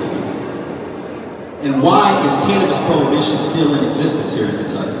capable of? And why is cannabis prohibition still in existence here in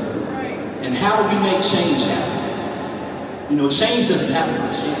Kentucky? And how do we make change happen? You know, change doesn't happen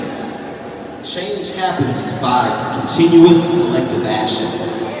by chance. Change happens by continuous collective action.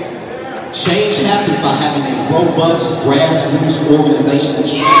 Change happens by having a robust grassroots organizational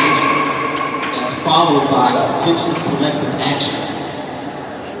change that's followed by contentious collective action.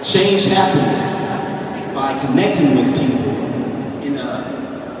 Change happens by connecting with people in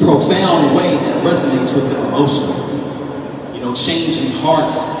a profound way that resonates with them emotionally. You know, changing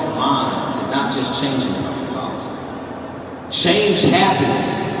hearts and minds and not just changing public policy. Change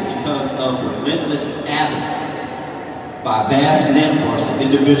happens because of relentless efforts by vast networks of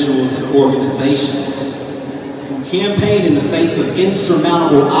individuals and organizations who campaign in the face of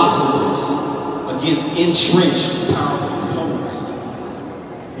insurmountable obstacles against entrenched powerful components.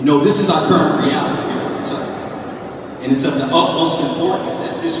 You know, this is our current reality here in Kentucky. And it's of the utmost importance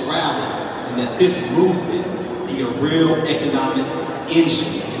that this rally and that this movement be a real economic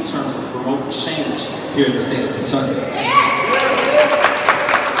engine in terms of promoting change here in the state of Kentucky.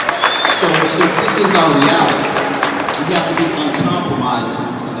 So since this is our reality, we have to be uncompromising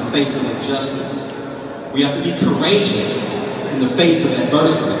in the face of injustice. We have to be courageous in the face of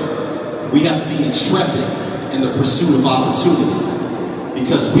adversity. We have to be intrepid in the pursuit of opportunity.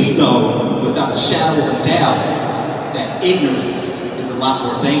 Because we know, without a shadow of a doubt, that ignorance is a lot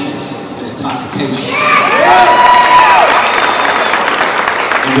more dangerous than intoxication.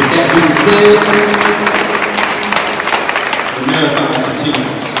 And with that being said, the marathon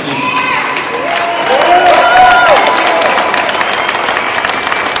continues.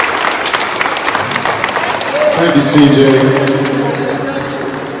 Thank you, CJ.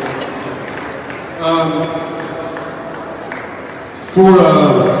 For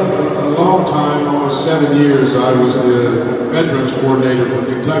a long time, almost 7 years, I was the Veterans Coordinator for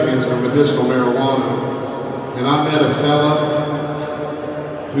Kentuckians for Medicinal Marijuana. And I met a fella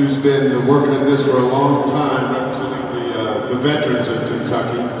who's been working at this for a long time, representing the veterans of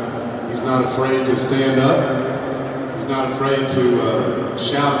Kentucky. He's not afraid to stand up. He's not afraid to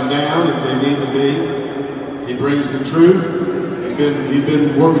shout them down if they need to be. He brings the truth. He's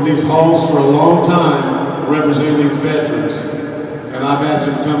been working these halls for a long time, representing these veterans. And I've asked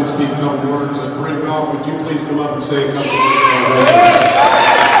him to come and speak a couple words. Brent Goff, would you please come up and say a couple words to our veterans?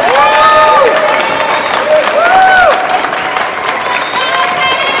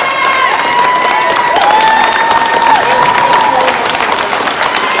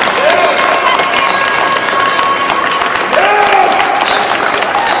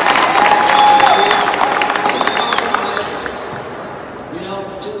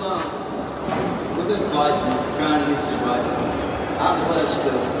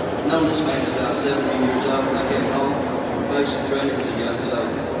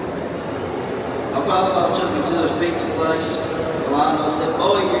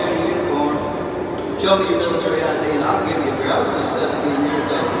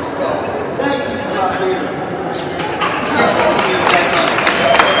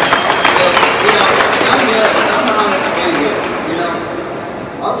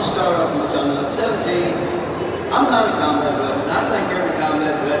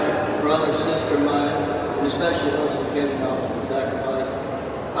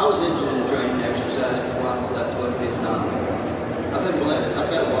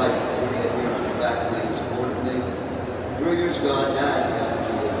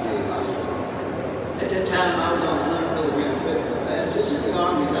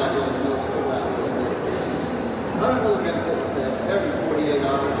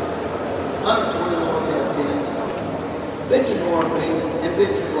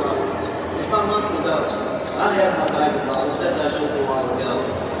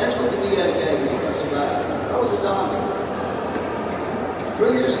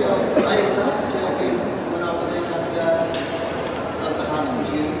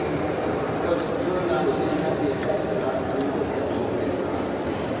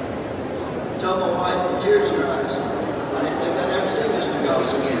 Told my wife with tears in her eyes. I didn't think I'd ever see Mr.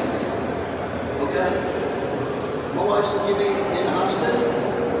 wives that you meet in the hospital,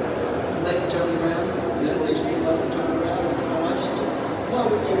 and they can turn around, Middle Eastern mother turn around, and my wife, she said, no,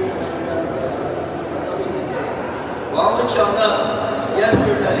 we're tears running down the face. I thought he'd be dead. Well, I'll let y'all know,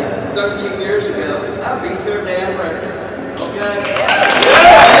 yesterday, 13 years ago, I beat their damn record. Okay?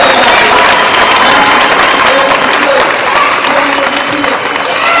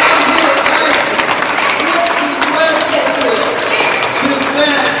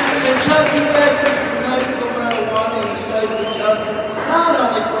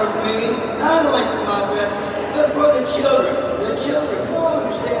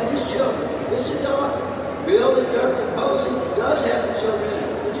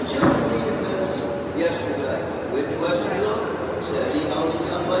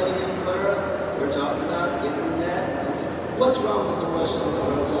 What's wrong with the rest of the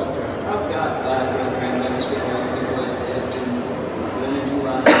girls out there? I've got 5 grandbabies that want to be blessed to have 2 million to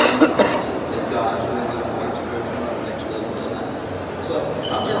life that God's willing to make sure everybody next level tonight. So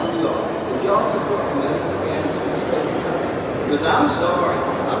I'm telling you all, if y'all support medical cannabis in the state of Kentucky, because I'm sorry,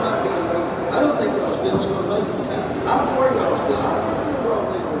 I'm not being rude. I don't think y'all's bill's going to make it in town. I'm for y'all's bill. I'm for all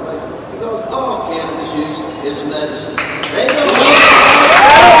legalization because all cannabis use is medicine. They don't know.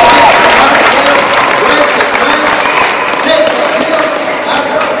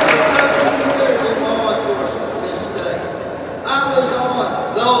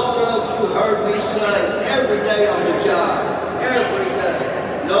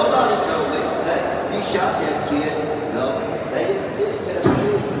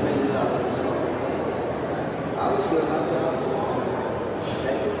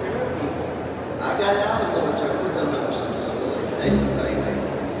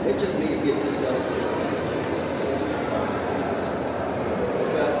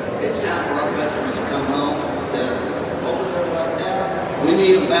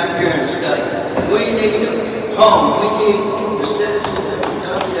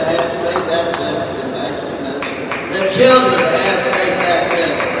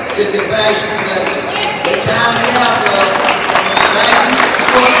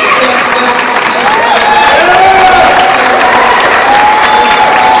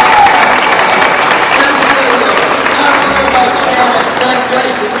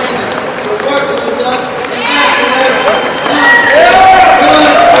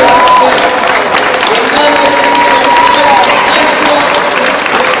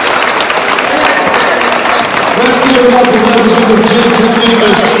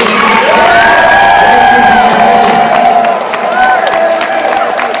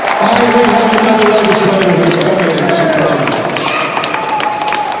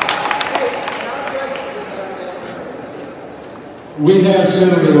 We have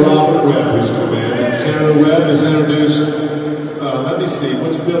Senator Robert Webb who's come in, and Senator Webb has introduced, let me see,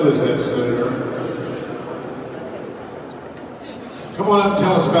 which bill is that, Senator? Come on up and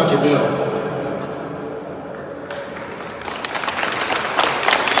tell us about your bill.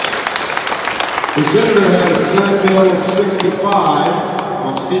 The Senator has Senate Bill 65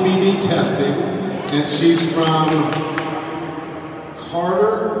 on CBD testing, and she's from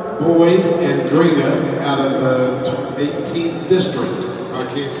Carter, Boyd, and Greenup out of the 18th District. I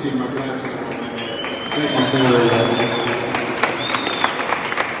can't see my glasses on my head. Thank you, Senator Webb.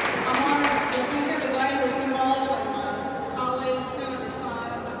 I'm honored to be here today with you all and my colleague, Senator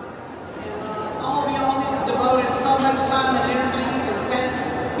Simon. And all of y'all have devoted so much time and energy for the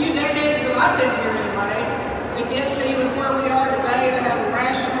past few decades that I've been here anyway to get to even where we are today to have a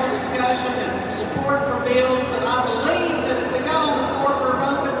rational discussion and support for bills that I believe that if they got on the floor for a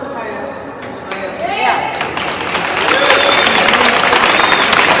vote that would pass. Yeah.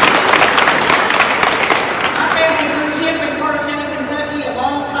 My family grew hemp in Carter County, Kentucky a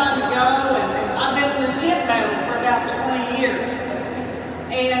long time ago, and I've been in this hemp battle for about 20 years.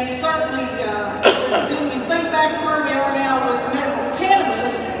 And certainly, when we think back where we are now with medical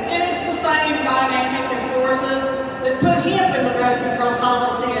cannabis, and it's the same dynamic and forces that put hemp in the Drug Control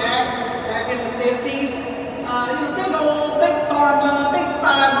Policy Act back in the 50s. Big oil, big pharma, big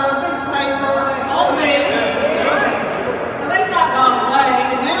fiber, big paper, all the bigs. Well, they've not gone away,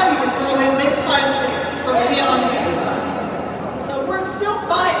 and now you can throw in big plastic for the hit on the inside. So we're still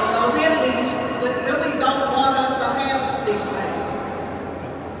fighting those entities that really don't want us to have these things.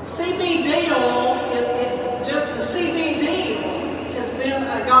 CBD oil, just the CBD has been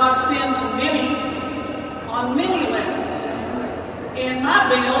a godsend to many on many levels. In my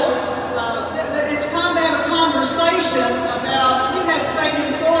bill, it's time to have a conversation about, we've had state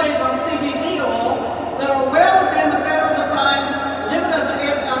employees on CBD oil that are well within the federal defined limit of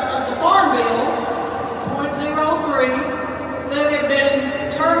the Farm Bill, 0.03, that have been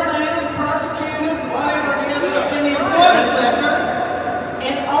terminated, prosecuted, whatever it is, in the employment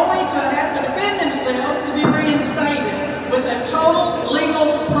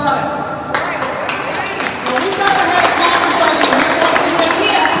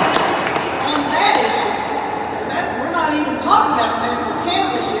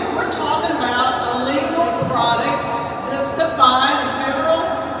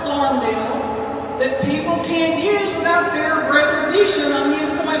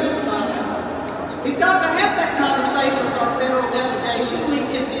got to have that conversation with our federal delegation.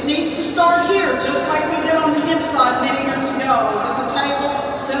 It needs to start here, just like we did on the hemp side many years ago. I was at the table,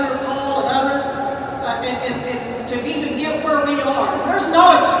 Senator Paul and others, and to even get where we are. There's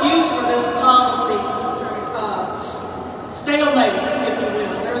no excuse for this policy stalemate, if you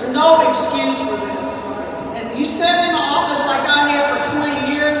will. There's no excuse for this. And you sit in an office like I have for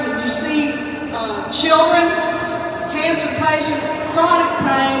 20 years and you see children, cancer patients, chronic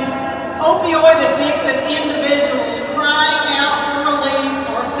pain, opioid-addicted individuals crying out for relief,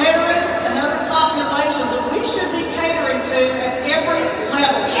 or veterans and other populations that we should be catering to at every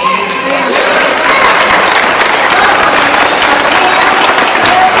level.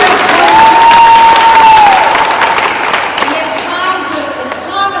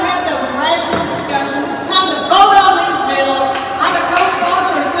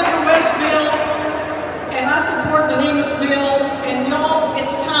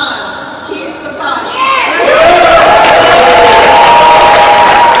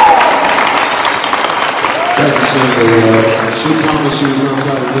 She promised she was going to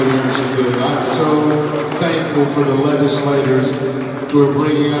try to get in some good. I'm so thankful for the legislators who are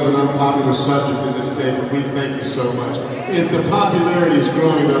bringing up an unpopular subject in this state, but we thank you so much. And the popularity is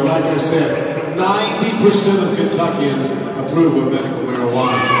growing, though. Like I said, 90% of Kentuckians approve of medical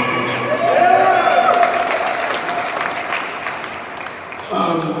marijuana.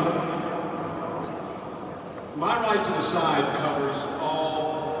 My right to decide covers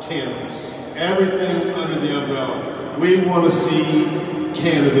all cannabis, everything under the umbrella. We want to see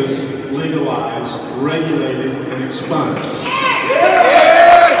cannabis legalized, regulated, and expunged.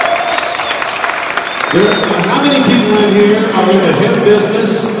 How many people in here are in the hemp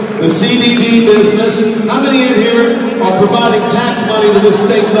business, the CBD business? How many in here are providing tax money to the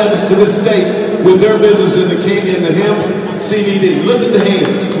state levies, to this state, with their business in the hemp CBD? Look at the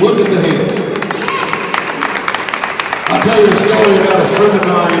hands. Look at the hands. I'll tell you a story about a friend of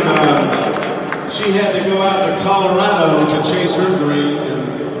mine. She had to go out to Colorado to chase her dream,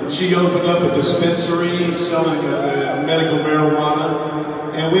 and she opened up a dispensary selling medical marijuana.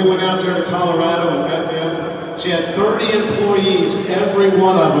 And we went out there to Colorado and met them. She had 30 employees, every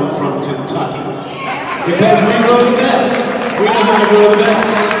one of them from Kentucky. Because we grow the best. We know how to grow the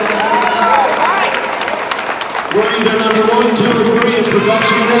best. We're either number 1, 2, or 3 in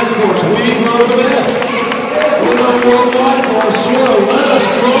production and exports. We grow the best. We're known worldwide for our soil. Let us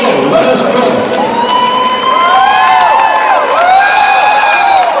grow. Let us grow.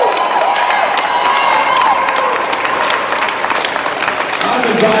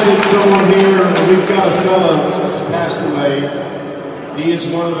 Invited someone here, and we've got a fella that's passed away. He's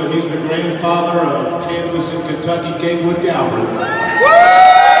the grandfather of cannabis in Kentucky, Gatewood Galbraith.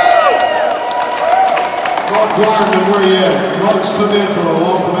 Mark Wireman, where you at? Mark's come in from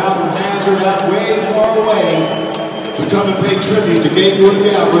out from Hazard, out way far away, to come and pay tribute to Gatewood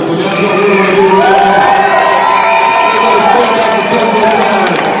Galbraith, and that's what we're going to do right now. Everybody stand up for Gatewood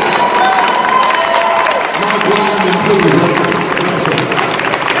Galbraith. Mark Wireman, please.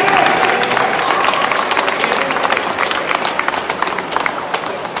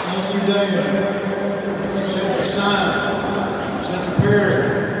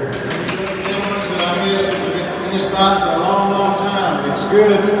 For a long, long time. It's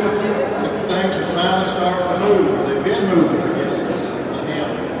good that things are finally starting to move. They've been moving, I guess, since him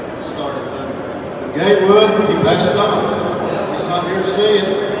started moving. But Gatewood, he passed on. He's not here to see it.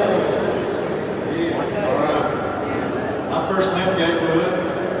 He is. All right. I first met Gatewood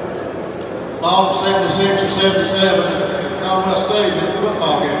fall of 76 or 77 at Commonwealth Stadium at the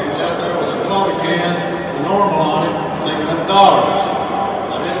football game. He was out there with a coffee can, the normal on it, taking up dollars.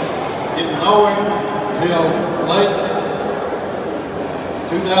 I didn't get to know him until late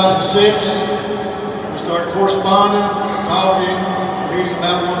 2006, we started corresponding, talking, meeting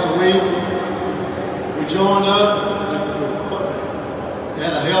about once a week. We joined up, we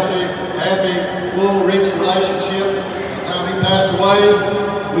had a healthy, happy, full, rich relationship. By the time he passed away,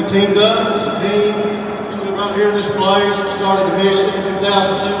 we teamed up as a team. We stood right here in this place, started the mission in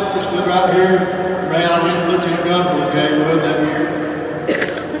 2007. We stood right here, ran for Lieutenant Governor with Gatewood that year.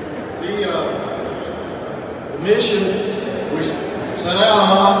 The mission we set out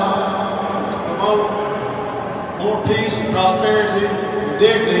on was to promote more peace and prosperity and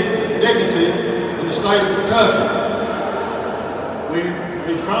dignity in the state of Kentucky. We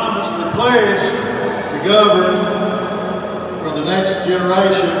promised, we pledged to govern for the next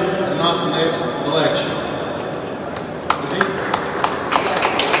generation and not the next election.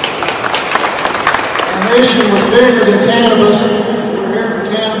 Our mission was bigger than cannabis. We're here for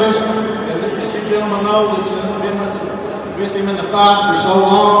cannabis, and as you gentlemen know, that with him in the fight for so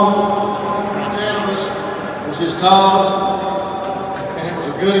long. Cannabis his cause, and it was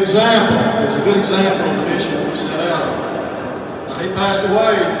a good example. It was a good example of the mission that we set out on. Now, he passed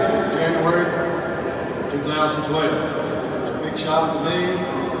away in January 2012. It was a big shock to me. It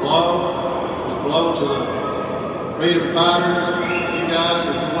was a blow. It was a blow to the freedom fighters, you guys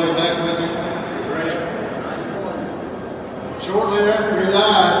that went way back with him. Grant. Shortly after he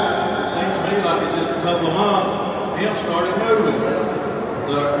died, it seems to me like in just a couple of months, him started moving.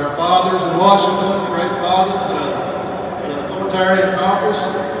 Our fathers in Washington, great fathers, the authoritarian caucus,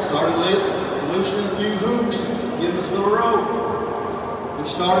 started loosening a few hoops, giving us a little rope, and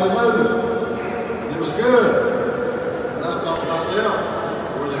started moving. And it was good. And I thought to myself,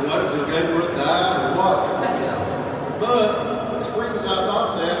 were they waiting until Gatewood died or what? But as quick as I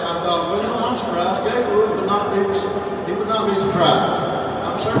thought that, I thought, well, I'm surprised Gatewood would not be surprised.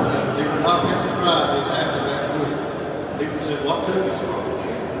 I'm certain that he would not get surprised that it happened that quick. People said, what took you so long?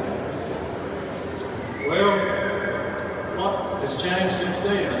 Well, what has changed since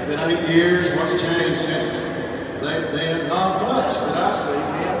then? It's been 8 years. What's changed since then? Not much that I see.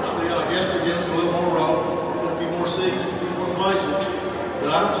 Still, I guess we're getting us a little more rope, put a few more seats, a few more places.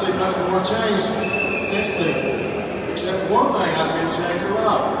 But I don't see much more change since then. Except one thing I see has changed a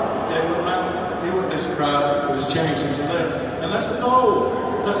lot. He wouldn't be surprised if it's changed since then. And that's the goal.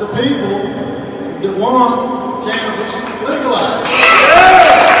 That's the people that want cannabis legalized.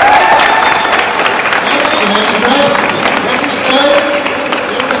 That's changed drastically. Every state,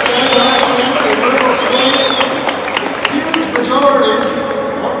 the liberal states, huge majorities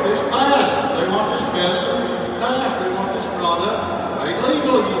want this passed. They want this medicine passed. They want this product made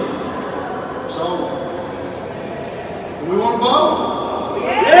legal again. So, do we want to vote?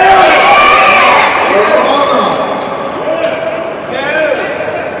 Yeah! We want to vote on it.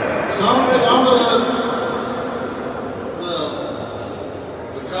 Some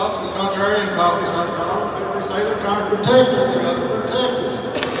of the contrarian caucus, they say they're trying to protect us. They got to protect us.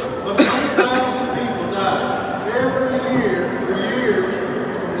 But 100,000 people die every year for years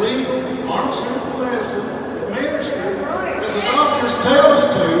from legal pharmaceutical medicine administered, as the doctors tell us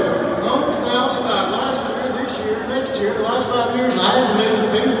to. 100,000 died last year, this year, next year. The last 5 years, 500,000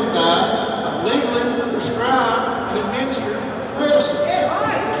 people died of legally prescribed and administered medicine.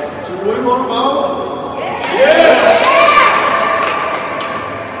 So do we want to vote? Yeah!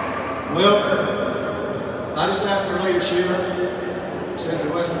 Well, I just asked their leadership, Senator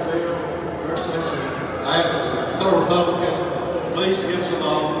Westerfield, versus I asked as a fellow Republican, please give us a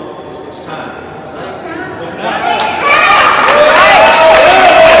vote. It's time.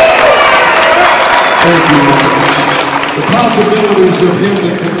 Thank you. The possibilities with hemp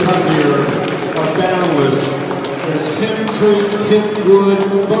in Kentucky are boundless. There's hemp cream, hemp wood,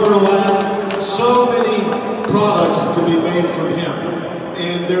 burlap, so many products that can be made from hemp.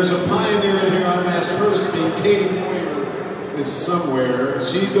 And there's a pioneer in here. I've asked her to speak. Katie Moyer is somewhere.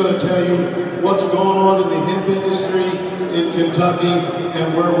 She's going to tell you what's going on in the hemp industry in Kentucky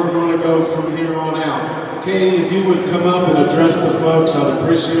and where we're going to go from here on out. Katie, if you would come up and address the folks, I'd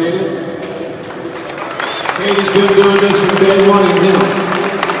appreciate it. Katie's been doing this from day one in hemp.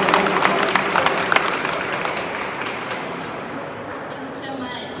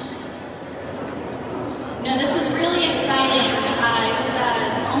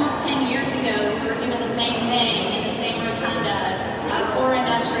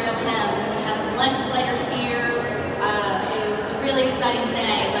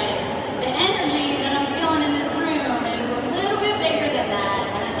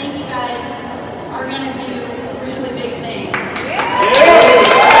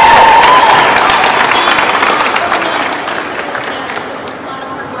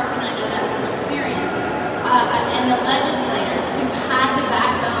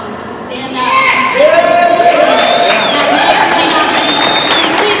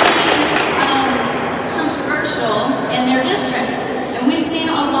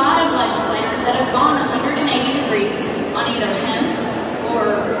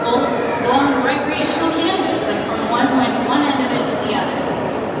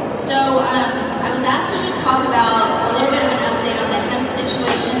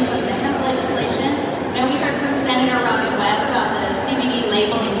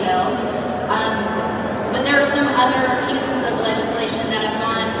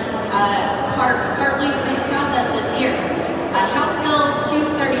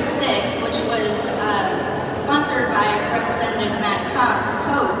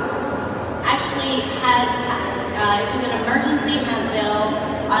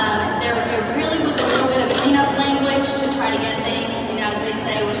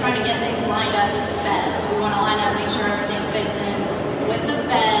 With the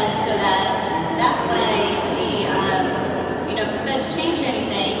feds so that way the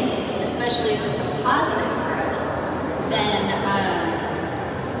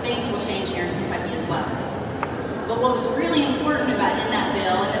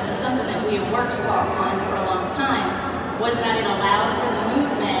fought on for a long time was that it allowed for the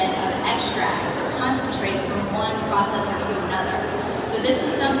movement of extracts or concentrates from one processor to another. So this was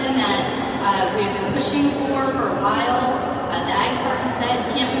something that we had been pushing for a while. The Ag Department said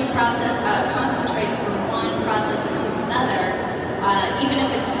can't move concentrates from one processor to another, even if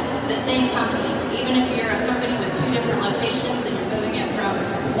it's the same company. Even if you're a company with 2 different locations and you're moving it from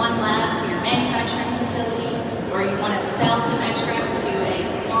one lab to your manufacturing facility, or you want to sell some extracts to a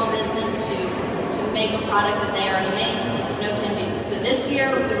small business to make a product that they already make, no can do. So this year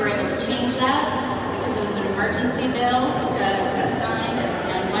we were able to change that because it was an emergency bill, got signed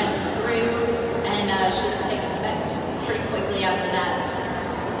and went through, and should have taken effect pretty quickly after that.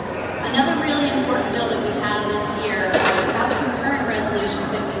 Another really important bill that we had this year was House Concurrent Resolution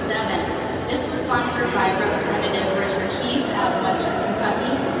 57. This was sponsored by Representative Richard Heath out of Western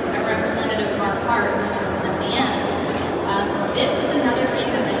Kentucky and Representative Mark Hart, who's from Cynthiana. This is another thing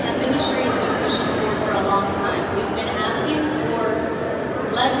that the hemp industry has been pushing for a long time. We've been asking for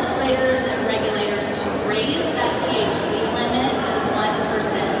legislators and regulators to raise that THC limit to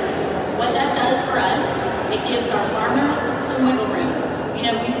 1%. What that does for us, it gives our farmers some wiggle room. You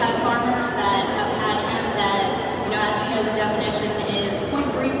know, we've had farmers that have had hemp that, you know, as you know, the definition is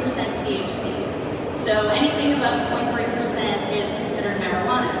 0.3% THC. So anything above 0.3% is considered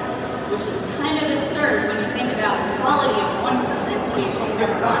marijuana, which is kind of absurd when you think about the quality of 1% THC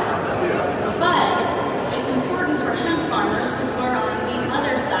marijuana. But it's important for hemp farmers because we're on the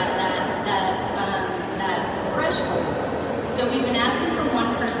other side of that threshold. So we've been asking for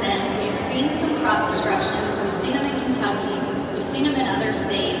 1%. We've seen some crop destructions. We've seen them in Kentucky. We've seen them in other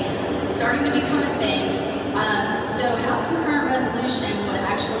states. It's starting to become a thing. So House Concurrent Resolution would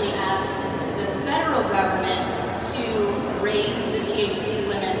actually ask the federal government to raise the THC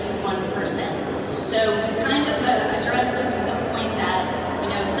limit to 1%. So we kind of addressed it to the point that, you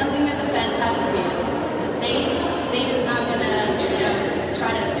know, it's something that the feds have to do. The state is not going to, you know,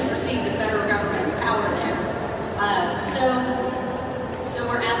 try to supersede the federal government's power there. So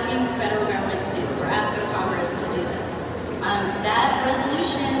we're asking the federal government to do it. We're asking Congress to do this. That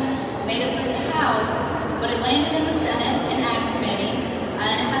resolution made it through the House, but it landed in the Senate in Ag Committee,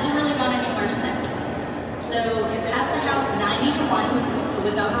 and it hasn't really gone anywhere since. So it passed the House 90-1, so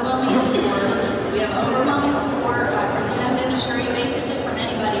with overwhelming support. We have overwhelming support from the hemp industry, basically from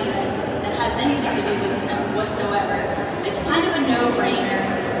anybody that has anything to do with hemp whatsoever. It's kind of a no-brainer,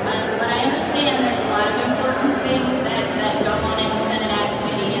 but I understand there's a lot of important things that go on in Senate Ag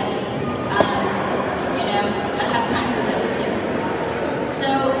Committee, and you know, gotta have time for those too. So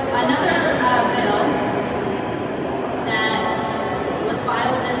another bill that was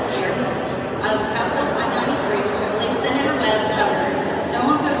filed this year was House Bill 593, which I believe Senator Webb covered, so I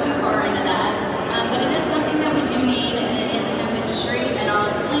won't go too far into that. But it is something that we do need in the hemp industry, and I'll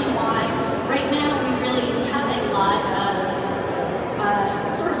explain why. Right now, we really have a lot of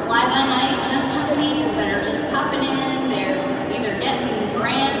sort of fly-by-night hemp companies that are just popping in. They're either getting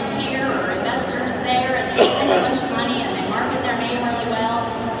grants here or investors there, and they spend a bunch of money and they market their name really well,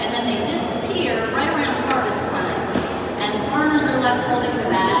 and then they disappear right around harvest time. And farmers are left holding the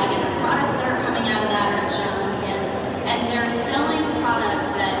bag, and the products that are coming out of that are junk, and they're selling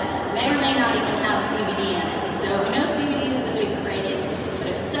products that may or may not even have CBD in it. So we know CBD is the big craze, but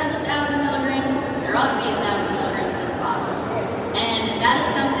if it says 1,000 milligrams, there ought to be 1,000 milligrams in the bottle. And that is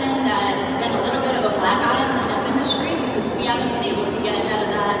something that it's been a little bit of a black eye on the hemp industry because we haven't been able to get ahead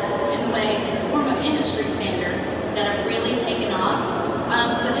of that in the form of industry standards that have really taken off.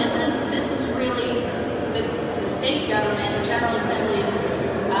 So this is really the state government, the General Assembly's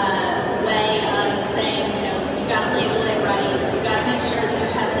way of saying, you know, you got to label it right. You got to make sure that you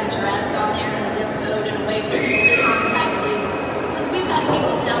have an address on there and a zip code and a way for people to contact you. Because we've had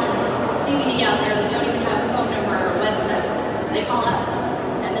people selling CBD out there that don't even have a phone number or a website. They call us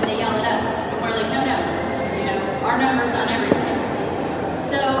and then they yell at us, and we're like, no, you know, our number's on everything.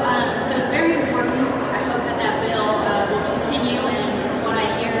 So it's very important. I hope that bill will continue, and from what I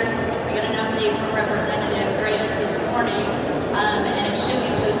hear, I got an update from Representative Graves this morning, and it should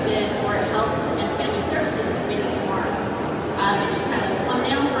be posted for Health and Family Services Committee tomorrow. It just kind of slowed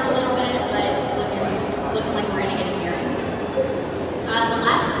down for a little bit, but it's looking like we're going to get a hearing. The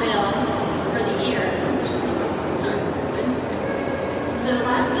last bill for the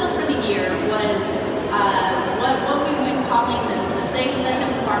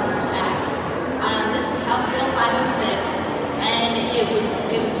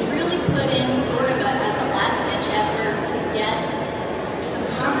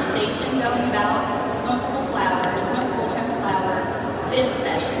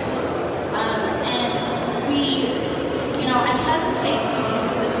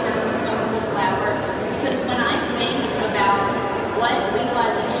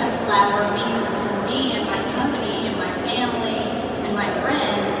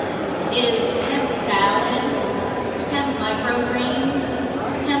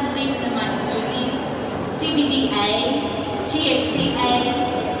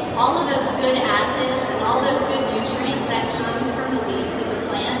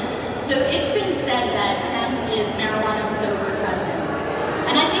said that hemp is marijuana's sober cousin.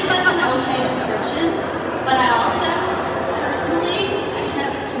 And I think that's an okay description, but I also, personally,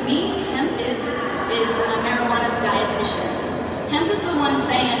 to me, hemp is marijuana's dietitian. Hemp is the one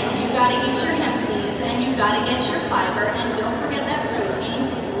saying, you gotta eat your hemp seeds, and you gotta get your fiber, and don't forget that protein.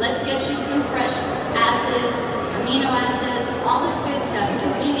 Let's get you some fresh acids, amino acids, all this good stuff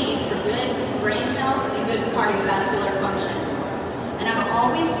that we need for good brain health and good cardiovascular function. And I've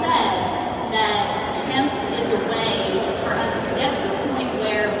always said that hemp is a way for us to get to a point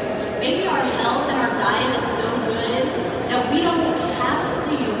where maybe our health and our diet is so good that we don't even have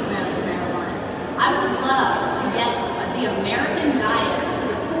to use medical marijuana. I would love to get the American diet to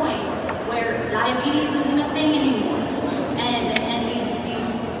the point where diabetes isn't a thing anymore. And these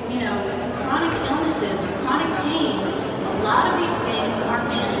chronic illnesses and chronic pain, a lot of these things are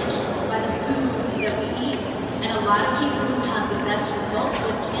managed by the food that we eat. And a lot of people who have the best results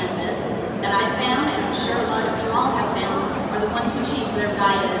with cannabis that I found, and I'm sure a lot of you all have found, are the ones who change their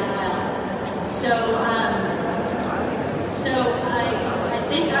diet as well. So I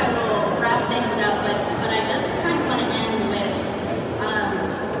think I will wrap things up, but I just kind of want to end with,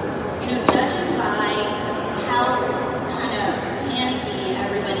 judging by how kind of panicky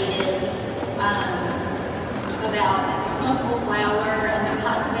everybody is about smokable flower and the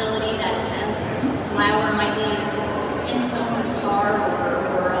possibility that hemp flower might be in someone's car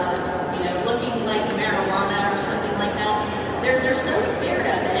or looking like marijuana or something like that. They're so scared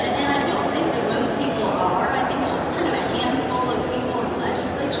of it, and I don't think that most people are. I think it's just kind of a handful of people in the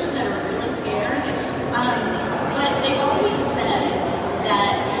legislature that are really scared. But they've always said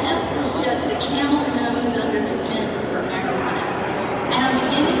that hemp was just the camel's nose under the tent for marijuana. And I'm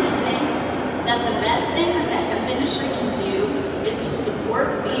beginning to think that the best thing that the hemp industry can do is to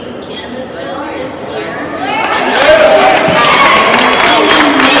support these cannabis bills this year.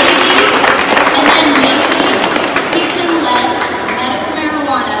 And then maybe we can let medical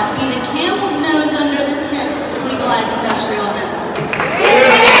marijuana be the camel's nose under the tent to legalize industrial hemp.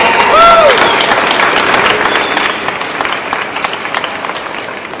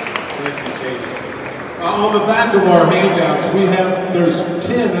 On the back of our handouts, there's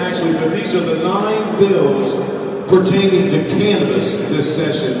 10 actually, but these are the 9 bills pertaining to cannabis this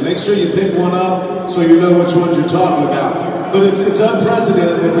session. Make sure you pick one up so you know which ones you're talking about. But it's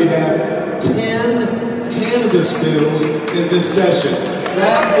unprecedented that we have 10 cannabis bills in this session.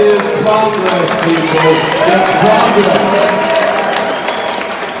 That is progress, people. That's progress.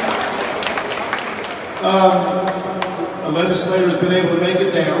 A legislator's been able to make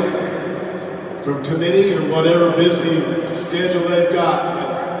it down from committee or whatever busy schedule they've got.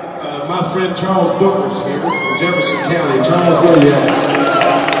 My friend Charles Booker's here from Jefferson County. Charles, where are you at?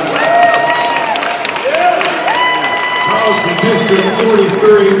 Charles from District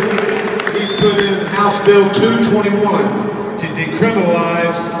 43. He's put in House Bill 221 to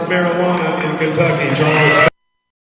decriminalize marijuana in Kentucky. Charles.